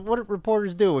find. This is what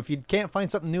reporters do. If you can't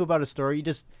find something new about a story, you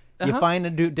just you find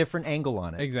a different angle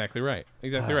on it. Exactly right.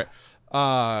 Exactly right.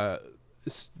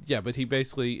 Yeah, but he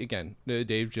basically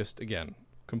Dave just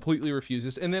completely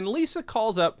refuses, and then Lisa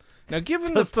calls up. Now,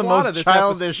 given That's the the plot of most this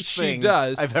childish episode, thing she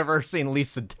does. I've ever seen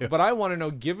Lisa do. But I want to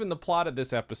know, given the plot of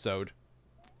this episode,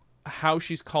 how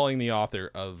she's calling the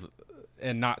author of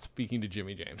and not speaking to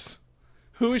Jimmy James.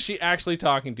 Who is she actually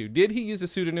talking to? Did he use a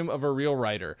pseudonym of a real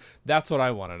writer? That's what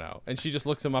I want to know. And she just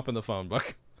looks him up in the phone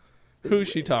book. Who's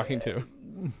she talking to?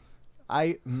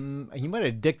 He might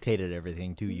have dictated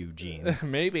everything to Eugene.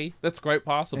 Maybe. That's quite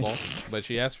possible. But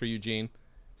she asked for Eugene.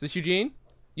 Is this Eugene?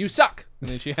 You suck! And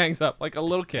then she hangs up like a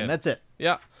little kid. And that's it.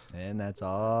 Yeah. And that's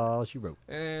all she wrote.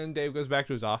 And Dave goes back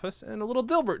to his office, and a little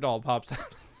Dilbert doll pops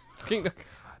out.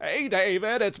 Hey,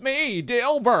 David, it's me,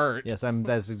 Dilbert. Yes,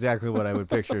 that's exactly what I would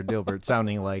picture Dilbert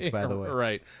sounding like, by the way.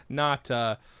 Right. Not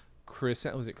Chris.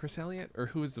 Was it Chris Elliott? Or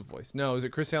who was the voice? No, was it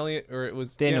Chris Elliott? Or it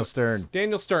was Daniel Stern.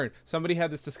 Daniel Stern. Somebody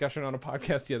had this discussion on a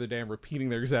podcast the other day. I'm repeating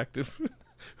their exact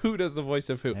Who does the voice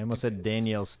of who? I almost said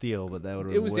Danielle Steele, but that would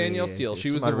have It was Danielle Steele.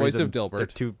 She was the voice of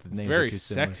Dilbert. Very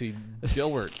sexy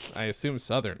Dilbert. I assume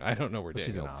Southern. I don't know where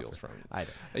She's Danielle an Steele's Oscar. from. I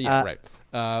don't. Yeah, right.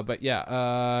 But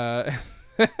yeah.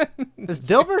 Is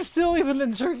Dilbert still even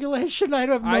in circulation? I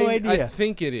have no idea. I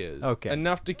think it is. Okay.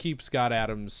 Enough to keep Scott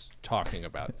Adams talking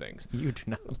about things. You do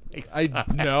not like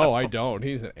Scott. No, I don't.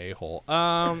 He's an a-hole.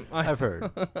 I've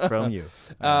heard from you.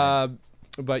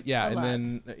 But yeah, A lot.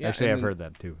 then Actually, I've heard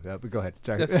that too. But go ahead.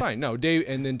 Sorry. That's fine. No, Dave,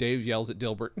 and then Dave yells at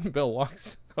Dilbert. And Bill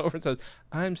walks over and says,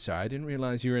 "I'm sorry, I didn't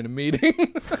realize you were in a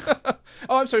meeting."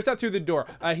 Oh, I'm sorry, it's not through the door.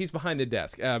 He's behind the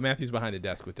desk. Matthew's behind the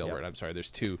desk with Dilbert. Yep. I'm sorry.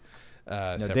 There's two.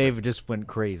 No, separate. Dave just went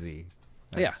crazy.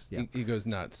 Yeah, he goes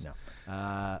nuts. No.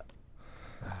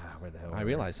 Where the hell? I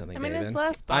realized something. I mean, his David.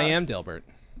 last boss. I am Dilbert,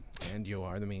 and you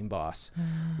are the mean boss.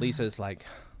 Lisa's like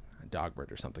a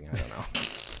Dogbert or something. I don't know.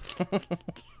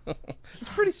 It's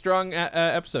a pretty strong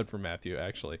episode for Matthew,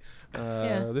 actually.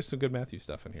 There's some good Matthew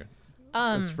stuff in here.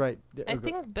 That's right. I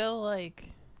think Bill,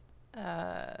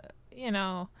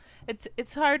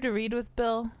 it's hard to read with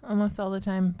Bill almost all the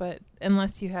time, but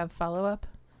unless you have follow up,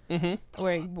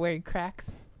 where he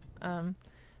cracks,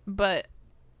 but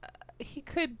he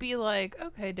could be like,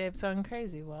 okay, Dave's gone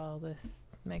crazy. Well, this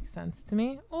makes sense to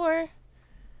me, or,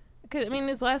 cause I mean,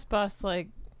 his last boss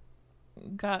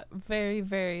got very,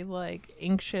 very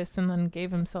anxious and then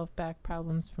gave himself back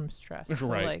problems from stress.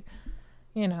 Right.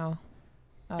 So,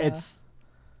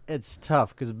 it's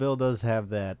tough because Bill does have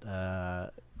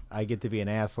that. I get to be an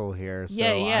asshole here, so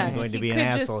yeah. I'm going to He be an could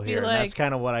just asshole be here. And like- that's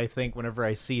kind of what I think whenever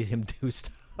I see him do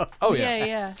stuff. Oh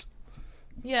yeah.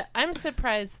 Yeah, I'm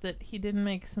surprised that he didn't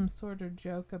make some sort of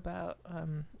joke about,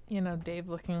 Dave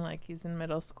looking like he's in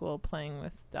middle school playing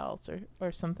with dolls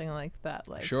or something like that.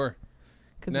 Sure.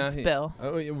 Because it's Bill.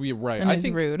 Oh, you're right. And I he's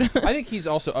think rude. I think he's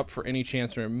also up for any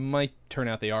chance where it might turn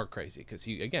out they are crazy. Because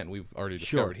we've already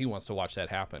discovered he wants to watch that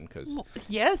happen. Because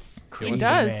Yes, he Crazy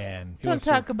does. man. He Don't wants to-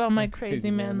 talk about my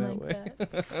crazy man like way.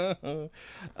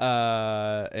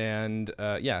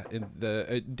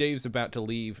 that. Dave's about to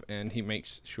leave, and he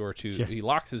makes sure to he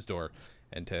locks his door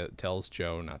and tells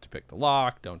Joe not to pick the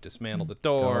lock, don't dismantle the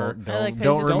door. I like how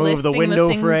Don't he's just remove the listing window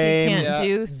things frame. he can't Yeah.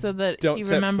 do so that Don't he set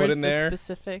foot remembers in the there.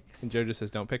 specifics. And Joe just says,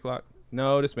 "Don't pick lock,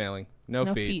 no dismantling, no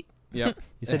feet." Yep.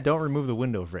 He said, "Don't remove the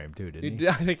window frame, too." Didn't he?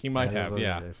 I think he might have.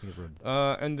 Yeah. I think he would.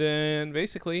 And then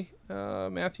basically,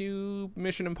 Matthew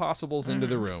Mission Impossible's into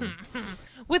the room.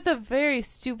 With a very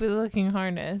stupid looking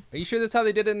harness. Are you sure that's how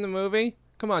they did it in the movie?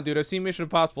 Come on, dude. I've seen Mission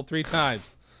Impossible 3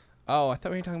 times. Oh, I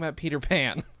thought we were talking about Peter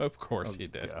Pan. Of course he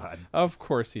did. God. Of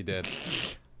course he did.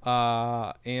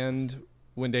 And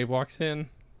when Dave walks in,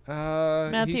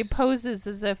 Matthew he's- poses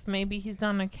as if maybe he's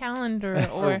on a calendar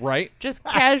or right. just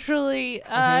casually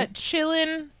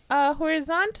chilling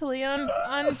horizontally on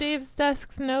Dave's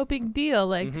desk. No big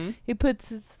deal. He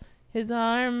puts his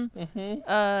arm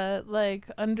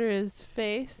under his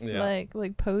face, Yeah.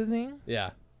 like posing.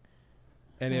 Yeah.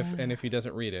 And if he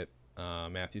doesn't read it,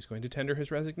 Matthew's going to tender his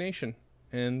resignation,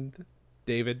 and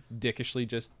David dickishly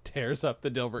just tears up the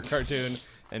Dilbert cartoon,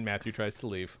 and Matthew tries to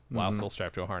leave while still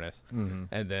strapped to a harness. And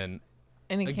then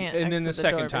And he can't. and then the exit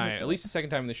second door time, because at of least the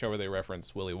second time in the show where they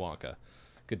reference Willy Wonka.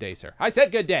 Good day, sir. I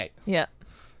said good day. Yeah.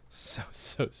 So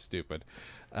stupid.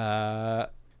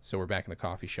 So we're back in the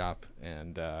coffee shop,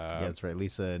 and Yeah, that's right.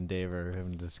 Lisa and Dave are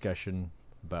having a discussion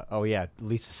about. Oh yeah,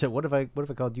 Lisa said, "What if I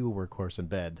called you a workhorse in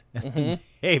bed?" And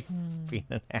Dave, being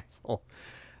an asshole,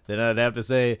 then I'd have to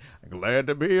say, "Glad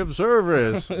to be of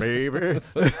service, baby."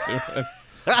 so stupid.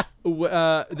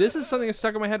 This is something that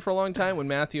stuck in my head for a long time. When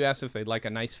Matthew asked if they'd like a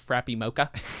nice frappy mocha,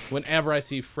 whenever I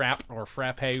see frappe or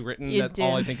frappe written, You that's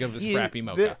all I do. think of is You- frappy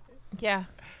mocha Yeah.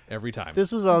 every time.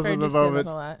 This was also Heard the you say that moment.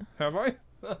 a lot. Have I?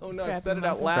 Oh no, I've Frappy said it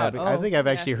out mocha. loud. I think I've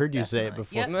actually yes, heard you say it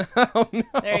definitely. before. Yep. Oh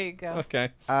no. There you go. Okay.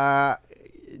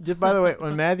 Just by the way,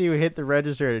 when Matthew hit the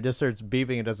register, it just starts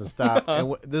beeping. It doesn't stop.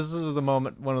 And this is the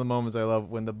moment. One of the moments I love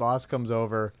when the boss comes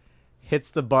over,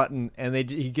 hits the button, and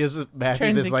he gives Matthew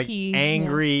Turns this a key,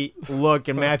 angry look,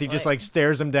 and Matthew just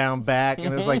stares him down back,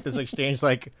 and there's this exchange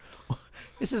like,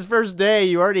 "This is first day.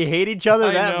 You already hate each other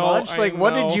I that know, much? I Like,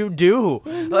 what did know. you do?"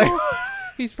 Like,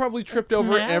 He's probably tripped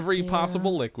over every Matthew.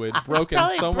 possible liquid, broken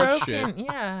Probably so broken. much shit.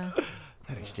 Yeah.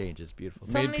 that exchange is beautiful.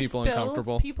 So Made many people spills,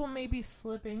 uncomfortable. People may be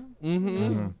slipping.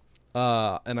 And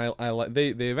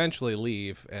they eventually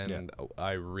leave, and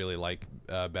I really like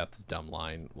Beth's dumb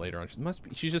line later on.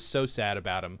 She's just so sad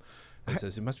about him. It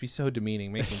says it must be so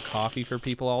demeaning making coffee for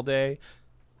people all day.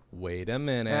 Wait a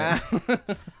minute.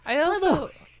 I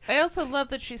also love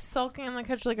that she's sulking on the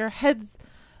couch, like her head's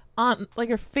on, like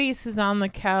her face is on the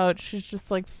couch. She's just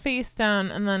like face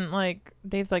down, and then like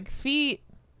Dave's like feet.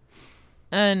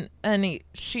 and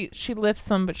she lifts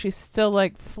him, but she's still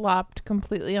like flopped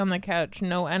completely on the couch,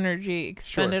 no energy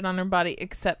expended on her body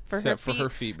except for her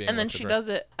feet being and then lifted, she right. does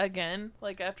it again,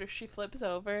 like after she flips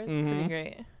over. It's pretty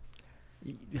great.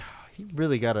 He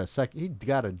really got he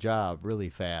got a job really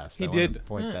fast. He I wanna did.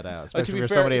 point that out, To be especially for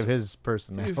fair, somebody of his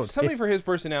personality. Somebody for his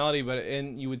personality,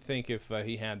 and you would think if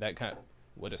he had that kind of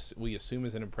what we assume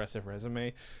is an impressive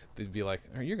resume, they'd be like,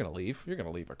 "Oh, you're gonna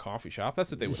leave a coffee shop."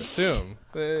 That's what they would assume.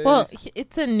 Well,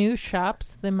 it's a new shop,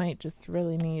 so they might just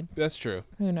really need. That's true.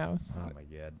 Who knows? Oh my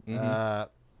god.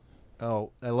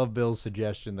 I love Bill's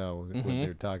suggestion though when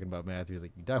they're talking about Matthew. He's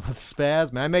like, "You talking about the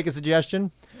spaz? May I make a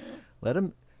suggestion? Let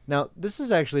him." Now this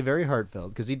is actually very heartfelt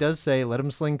because he does say, "Let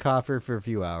him sling coffee for a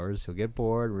few hours. He'll get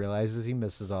bored, realizes he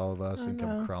misses all of us, and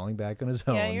come crawling back on his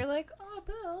own." Yeah, you're like, oh,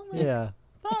 Bill. Like, yeah.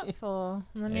 thoughtful.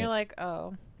 And then you're like,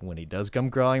 oh. When he does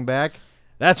come crawling back,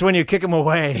 that's when you kick him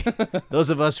away. Those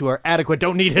of us who are adequate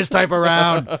don't need his type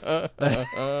around.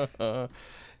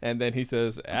 And then he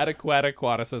says,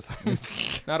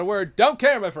 "Adequaticism." Not a word. Don't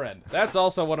care, my friend. That's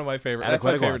also one of my favorite. That's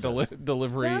my favorite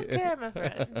delivery. Don't care, my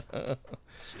friend.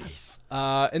 Jeez.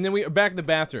 And then we are back in the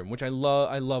bathroom, which I love.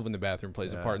 I love when the bathroom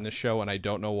plays a part in this show, and I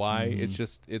don't know why.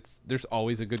 It's there's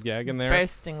always a good gag in there.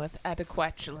 Bursting with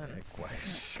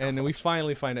adequatulence. And then we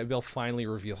finally find out. Bill finally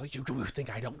reveals, like, you think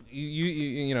I don't?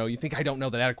 You think I don't know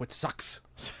that adequate sucks?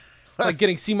 It's like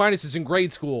getting C- in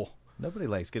grade school. Nobody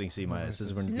likes getting C- when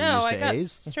you're No, used I to got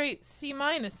A's. straight C-,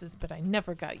 but I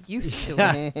never got used to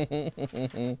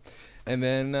it. And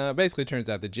then basically turns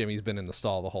out that Jimmy's been in the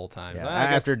stall the whole time. Yeah, I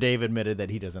guess- after Dave admitted that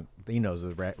he knows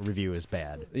the review is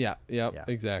bad. Yeah, Yeah.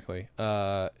 exactly.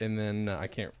 And then I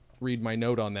can't read my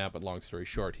note on that, but long story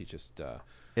short, he just...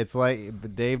 It's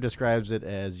like Dave describes it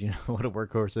as, what a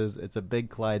workhorse is. It's a big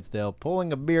Clydesdale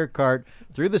pulling a beer cart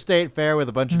through the state fair with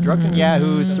a bunch of drunken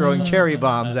yahoos throwing cherry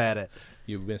bombs at it.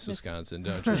 You miss Wisconsin,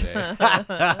 don't you, Dave? Sorry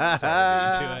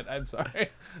to it. I'm sorry.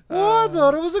 I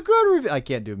thought it was a good review. I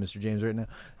can't do Mr. James right now.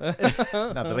 Not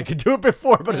that I could do it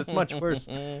before, but it's much worse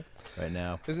right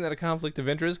now. Isn't that a conflict of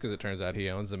interest? Because it turns out he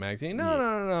owns the magazine.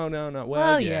 No.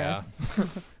 Well, yeah.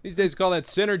 Yes. These days we call that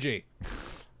synergy.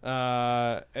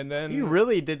 And then... You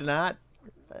really did not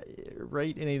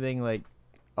write anything like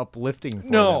uplifting for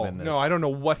No, them in this. no, I don't know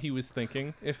what he was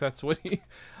thinking, if that's what he...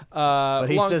 But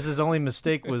he says his only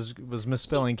mistake was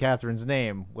misspelling Catherine's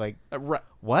name. Like,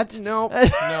 what? No,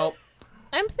 no.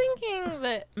 I'm thinking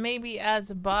that maybe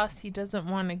as a boss, he doesn't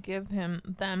want to give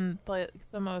them like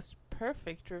the most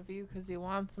perfect review because he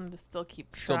wants them to still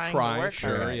keep trying to work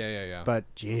sure. on it. Yeah. But,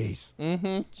 jeez. Mm-hmm.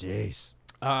 Jeez.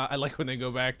 I like when they go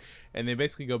back, and they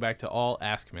basically go back to all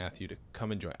ask Matthew to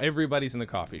come and join. Everybody's in the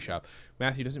coffee shop.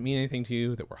 Matthew, doesn't mean anything to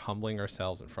you that we're humbling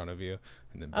ourselves in front of you.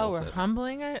 And then Bill We're says,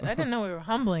 humbling I didn't know we were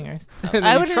humbling ourselves. then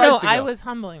I he wouldn't tries know to I go. was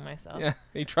humbling myself. Yeah,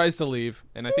 he tries to leave,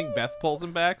 and I think Beth pulls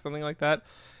him back, something like that.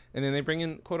 And then they bring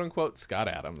in, quote unquote, Scott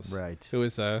Adams, Right. who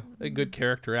is a good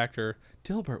character actor.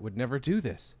 Dilbert would never do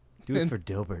this. Do it for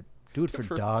Dilbert. Do it for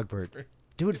Dogbert.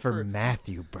 Do it for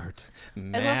Matthew Bert.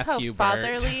 I love how Bert.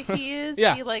 fatherly he is.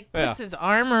 Yeah, He puts yeah. his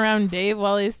arm around Dave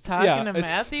while he's talking to it's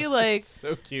Matthew. Like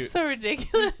so cute. so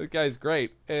ridiculous. This guy's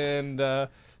great. And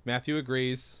Matthew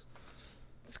agrees.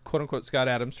 Quote unquote Scott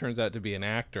Adams turns out to be an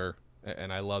actor,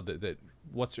 and I love that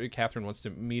Catherine wants to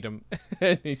meet him,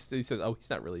 and he says, "Oh, he's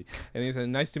not really." And he says,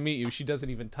 "Nice to meet you." She doesn't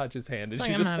even touch his hand, and It's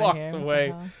she like, just I'm outta walks here. What the away.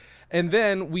 hell? And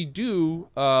then we do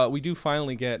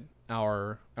finally get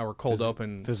our cold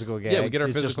open physical Yeah, we gag. get our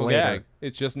It's just physical later. gag.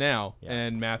 It's just now, Yeah.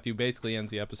 and Matthew basically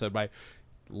ends the episode by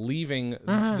leaving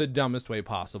the dumbest way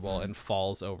possible and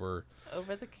falls over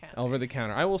Over the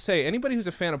counter. I will say, anybody who's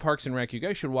a fan of Parks and Rec, you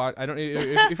guys should watch.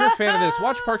 If you're a fan of this,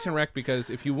 watch Parks and Rec, because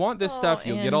if you want this stuff,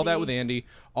 you'll get all that Andy. with Andy.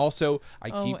 Also, I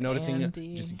keep Oh, noticing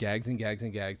Andy. just gags and gags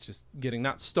and gags, just getting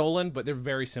not stolen, but they're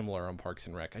very similar on Parks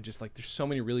and Rec. I just like, there's so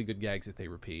many really good gags that they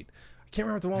repeat. I can't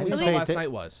remember what the one we At saw least- last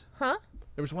night was. Huh?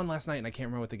 There was one last night, and I can't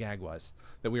remember what the gag was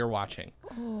that we were watching.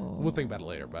 Oh. We'll think about it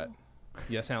later, but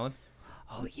yes, Alan.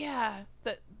 Oh yeah,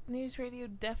 that News Radio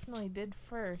definitely did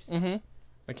first. Mm-hmm.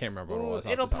 I can't remember what it was.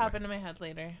 off It'll the top pop of my- into my head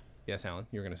later. Yes, Alan,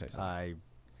 you were gonna say something.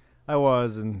 I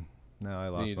was, and now I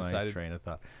lost you my decided- train of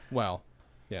thought. Well,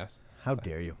 yes. How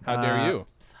dare you? How dare you?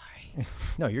 Sorry.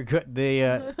 No, you're good.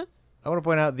 I want to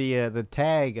point out the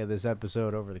tag of this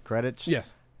episode over the credits.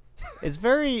 Yes. It's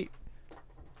very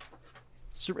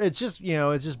it's just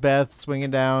it's just Beth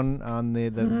swinging down on the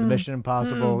Mission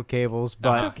Impossible cables,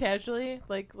 but So casually,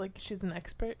 like she's an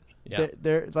expert. Yeah.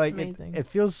 they're like amazing. it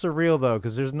feels surreal though,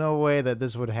 because there's no way that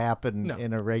this would happen No.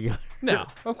 in a regular No,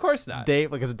 of course not. Dave,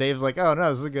 because Dave's like, oh no,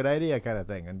 this is a good idea kind of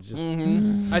thing, and just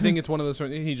I think it's one of those.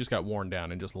 He just got worn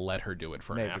down and just let her do it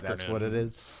for maybe an afternoon. that's what it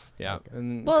is. Yeah. Okay.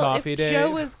 And Well, coffee if day.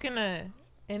 Joe was gonna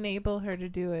enable her to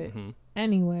do it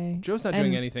anyway, Joe's not doing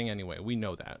and, anything anyway. We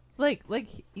know that. Like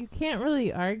you can't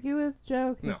really argue with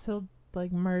Joe because No. he'll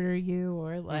like murder you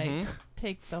or like Mhm.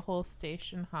 take the whole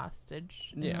station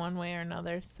hostage in Yeah. one way or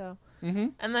another. So, Mm-hmm.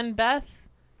 and then Beth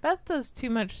does too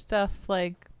much stuff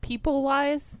like people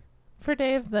wise for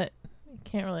Dave that you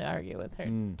can't really argue with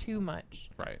her too much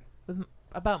Right.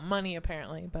 about money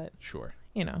apparently, but Sure.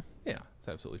 you know. Yeah, it's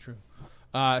absolutely true.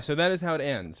 So that is how it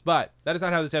ends. But that is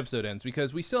not how this episode ends,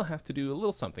 because we still have to do a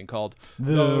little something called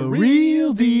The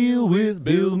Real Deal with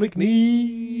Bill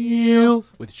McNeil.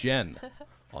 with Jen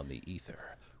on the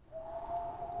ether.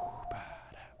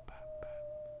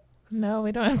 No,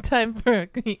 we don't have time for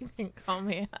it. You can call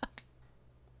me.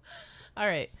 All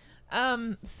right.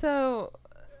 So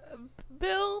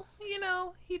Bill,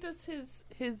 he does his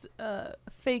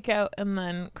fake out and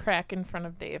then crack in front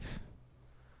of Dave.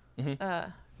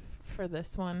 For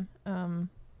this one,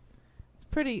 it's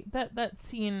pretty. That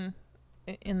scene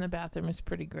in the bathroom is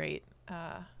pretty great.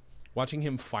 Watching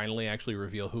him finally actually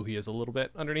reveal who he is a little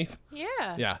bit underneath.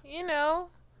 Yeah. Yeah.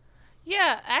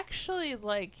 Yeah, actually,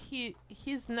 like,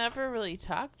 he's never really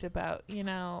talked about,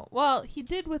 well, he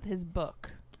did with his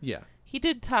book. Yeah. He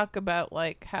did talk about,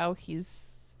 like, how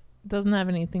doesn't have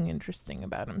anything interesting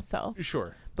about himself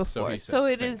Sure. before. he So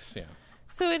said, it thanks, is, Yeah.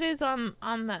 so it is on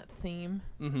that theme.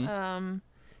 Mm-hmm.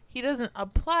 He doesn't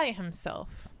apply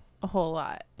himself a whole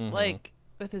lot. Mhm. Like,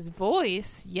 with his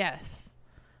voice, yes.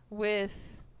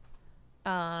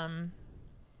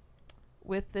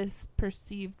 With this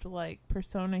perceived like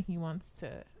persona he wants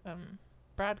to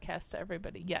broadcast to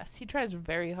everybody, yes, he tries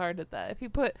very hard at that. If he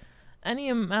put any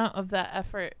amount of that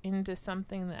effort into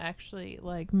something that actually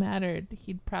like mattered,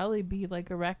 he'd probably be like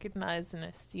a recognized and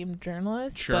esteemed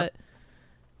journalist. Sure. But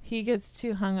he gets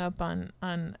too hung up on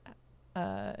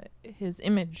his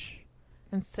image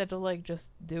instead of like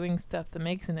just doing stuff that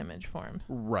makes an image for him.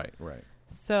 Right. Right.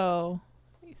 So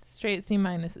straight C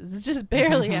minuses. It's just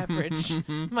barely average,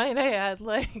 might I add.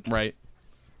 Like, Right.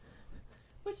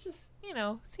 which is,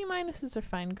 C minuses are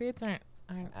fine. Grades aren't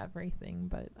everything,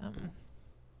 but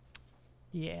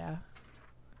yeah,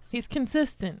 he's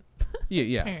consistent. Yeah.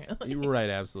 Yeah. Apparently. You're right.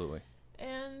 Absolutely.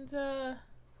 And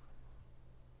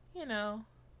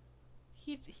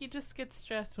he just gets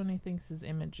stressed when he thinks his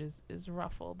image is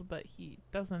ruffled, but he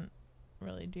doesn't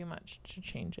really do much to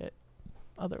change it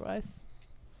otherwise.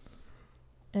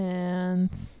 And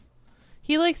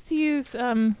he likes to use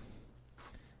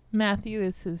Matthew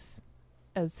as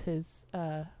his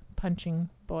punching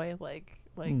boy, like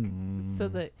so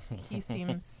that he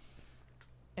seems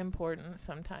important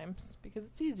sometimes, because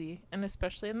it's easy, and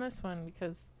especially in this one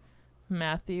because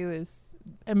Matthew is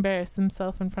embarrassed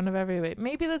himself in front of everybody.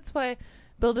 Maybe that's why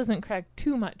Bill doesn't crack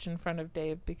too much in front of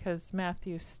Dave, because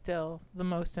Matthew's still the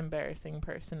most embarrassing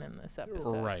person in this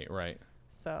episode. Right. Right.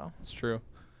 So It's true.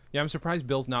 Yeah, I'm surprised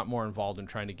Bill's not more involved in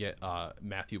trying to get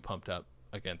Matthew pumped up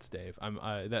against Dave.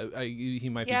 He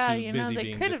might be too busy they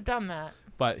being. could have done that.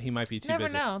 But he might be too Never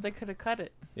busy. know. They could have cut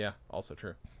it. Yeah, also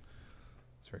true.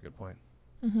 That's a very good point.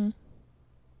 Mm-hmm.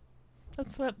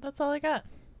 That's all I got.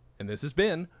 And this has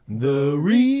been The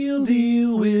Real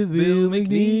Deal with Bill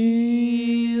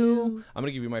McNeil. I'm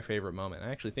gonna give you my favorite moment. I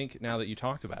actually think, now that you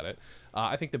talked about it,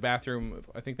 I think the bathroom.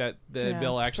 I think that the Yeah,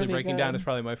 Bill it's actually pretty breaking down good. is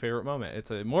probably my favorite moment. It's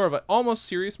a more of an almost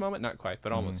serious moment, not quite,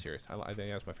 but almost serious. I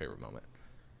think that's my favorite moment.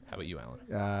 How about you, Alan?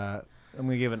 I'm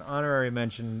going to give an honorary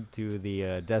mention to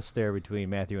the death stare between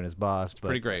Matthew and his boss. But,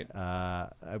 pretty great. I'm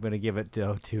going to give it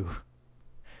to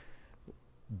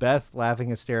Beth laughing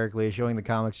hysterically, showing the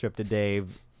comic strip to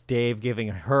Dave giving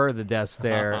her the death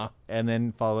stare, and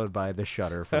then followed by the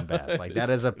shudder from Beth. Like, that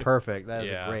is a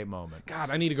great moment. God,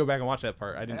 I need to go back and watch that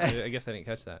part. I guess I didn't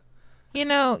catch that.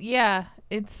 Yeah,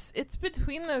 it's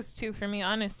between those two for me.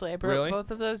 Honestly, I broke Really?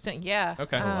 both of those down. Yeah.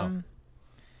 Okay.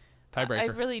 Tiebreaker. I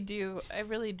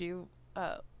really do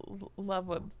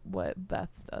love what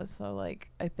Beth does. So like,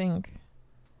 I think,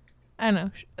 I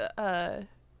don't know.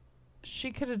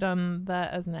 She could have done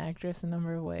that as an actress a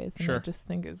number of ways, and Sure. I just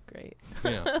think it was great.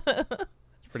 Yeah,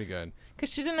 it's pretty good.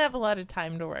 Because she didn't have a lot of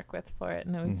time to work with for it,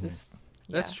 and it was just,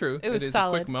 That's true. It was is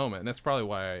solid. a quick moment. That's probably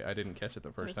why I didn't catch it the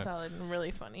It first was time. solid and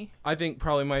really funny. I think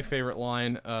probably my favorite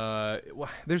line.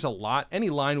 There's a lot. Any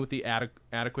line with the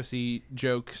adequacy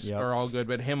jokes Yep. are all good,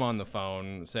 but him on the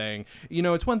phone saying,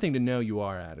 it's one thing to know you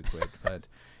are adequate, but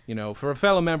for a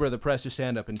fellow member of the press to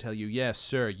stand up and tell you, yes,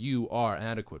 sir, you are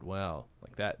adequate. Well,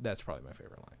 like that. That's probably my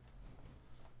favorite line.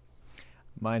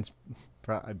 Mine's.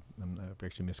 I'm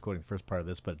actually misquoting the first part of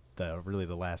this, but really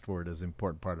the last word is the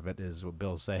important part of it is what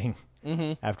Bill's saying.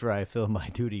 Mm-hmm. After I fill my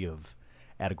duty of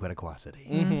adequate equacity.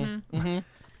 Mm-hmm. Mm-hmm.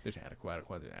 There's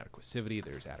adequacity.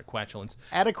 There's adequatulence.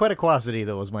 Adequate equacity,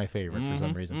 though, was my favorite for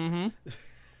some reason. Mm-hmm.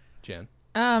 Jen.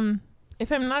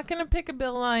 If I'm not gonna pick a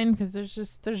Bill line, because there's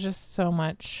just so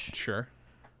much Sure.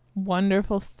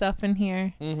 wonderful stuff in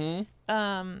here.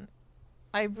 Mm-hmm.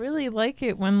 I really like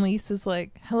it when Lisa's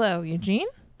like, "Hello, Eugene,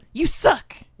 you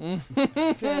suck."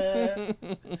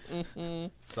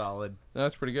 Solid.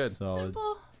 That's pretty good. Solid.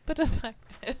 Simple but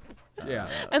effective. Yeah.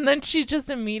 And then she just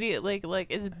immediately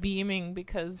like is beaming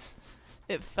because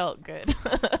it felt good.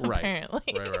 Apparently.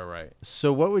 Right.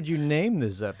 So what would you name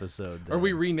this episode then? Are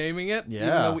we renaming it?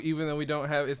 Yeah. Even though we don't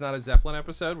have, it's not a Zeppelin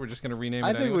episode. We're just gonna rename it.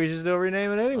 I think anyway? we should still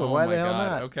rename it anyway. Oh Why my the hell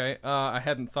God. not? Okay. I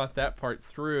hadn't thought that part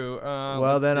through. Well,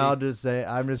 let's then see. I'll just say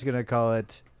I'm just going to call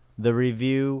it The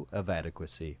Review of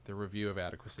Adequacy. The Review of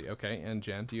Adequacy. Okay. And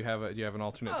Jen, do you have an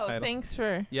alternate Oh, title? thanks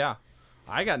for. Yeah.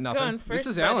 I got nothing. Going This first,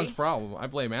 is Alan's buddy. problem. I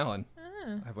blame Alan.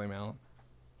 Ah, I blame Alan.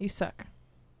 you suck.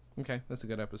 Okay, that's a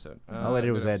good episode. All I did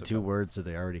good was add episode. 2 words to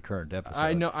the already current episode.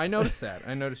 I know. I noticed that.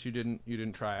 I noticed you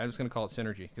didn't try. I'm just gonna call it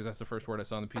synergy because that's the first word I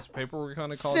saw on the piece of paper. We're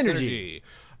gonna call Synergy. it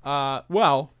synergy.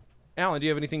 Well, Alan, do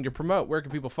you have anything to promote? Where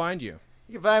can people find you?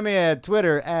 You can find me at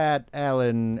Twitter at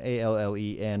Allen,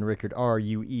 ALLEN, Rickard,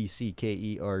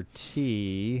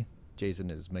 RUECKERT. Jason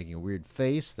is making a weird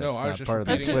face. That's No, I was not just part of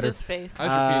the That's repeating just Twitter. his face. I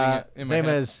was repeating it in my Same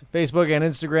head. as Facebook and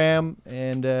Instagram.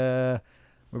 And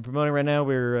we're promoting right now.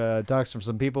 We're talking to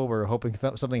some people. We're hoping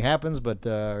something happens. But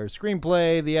our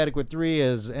screenplay, The Adequate 3,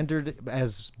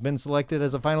 has been selected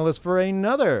as a finalist for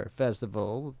another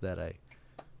festival that I...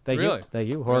 Thank Really? you. Thank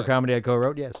you. Horror Really? comedy I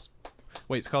co-wrote, yes.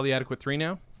 Wait, it's called The Adequate 3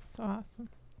 now? So awesome.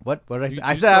 What did I say? You-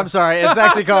 I you said, said- I'm sorry. It's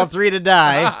actually called 3 to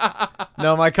Die.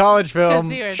 No, my college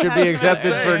film you're a should be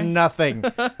accepted typewriter. for nothing.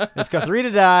 It's called 3 to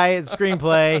Die. It's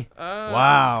screenplay.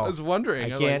 Wow. I was wondering. I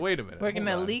I was like, can't- wait a minute. We're hold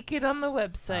gonna on. leak it on the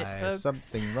website, folks.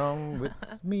 Something wrong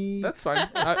with me. That's fine.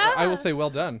 I will say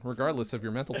well done, regardless of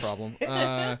your mental problem. You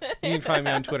can find me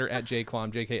on Twitter at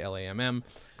jclam, JKLAMM.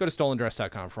 Go to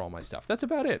stolendress.com for all my stuff. That's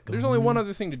about it. There's only one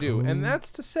other thing to do, and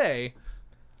that's to say,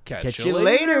 catch you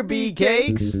later, bee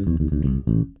cakes.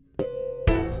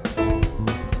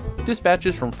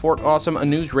 Dispatches from Fort Awesome, a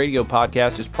news radio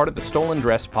podcast, is part of the Stolen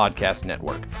Dress Podcast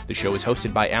Network. The show is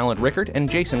hosted by Alan Rickard and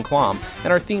Jason Klom,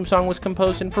 and our theme song was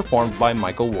composed and performed by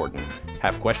Michael Warden.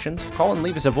 Have questions? Call and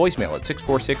leave us a voicemail at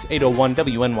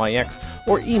 646-801-WNYX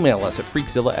or email us at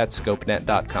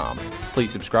freakzilla@scopenet.com.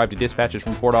 Please subscribe to Dispatches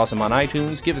from Fort Awesome on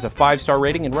iTunes, give us a 5-star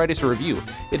rating, and write us a review.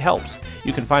 It helps.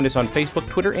 You can find us on Facebook,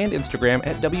 Twitter, and Instagram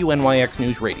at WNYX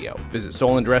News Radio. Visit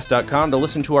stolendress.com to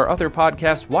listen to our other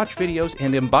podcasts, watch videos,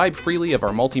 and imbibe freely of our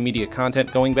multimedia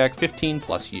content going back 15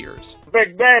 plus years.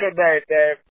 Big day today, Dave.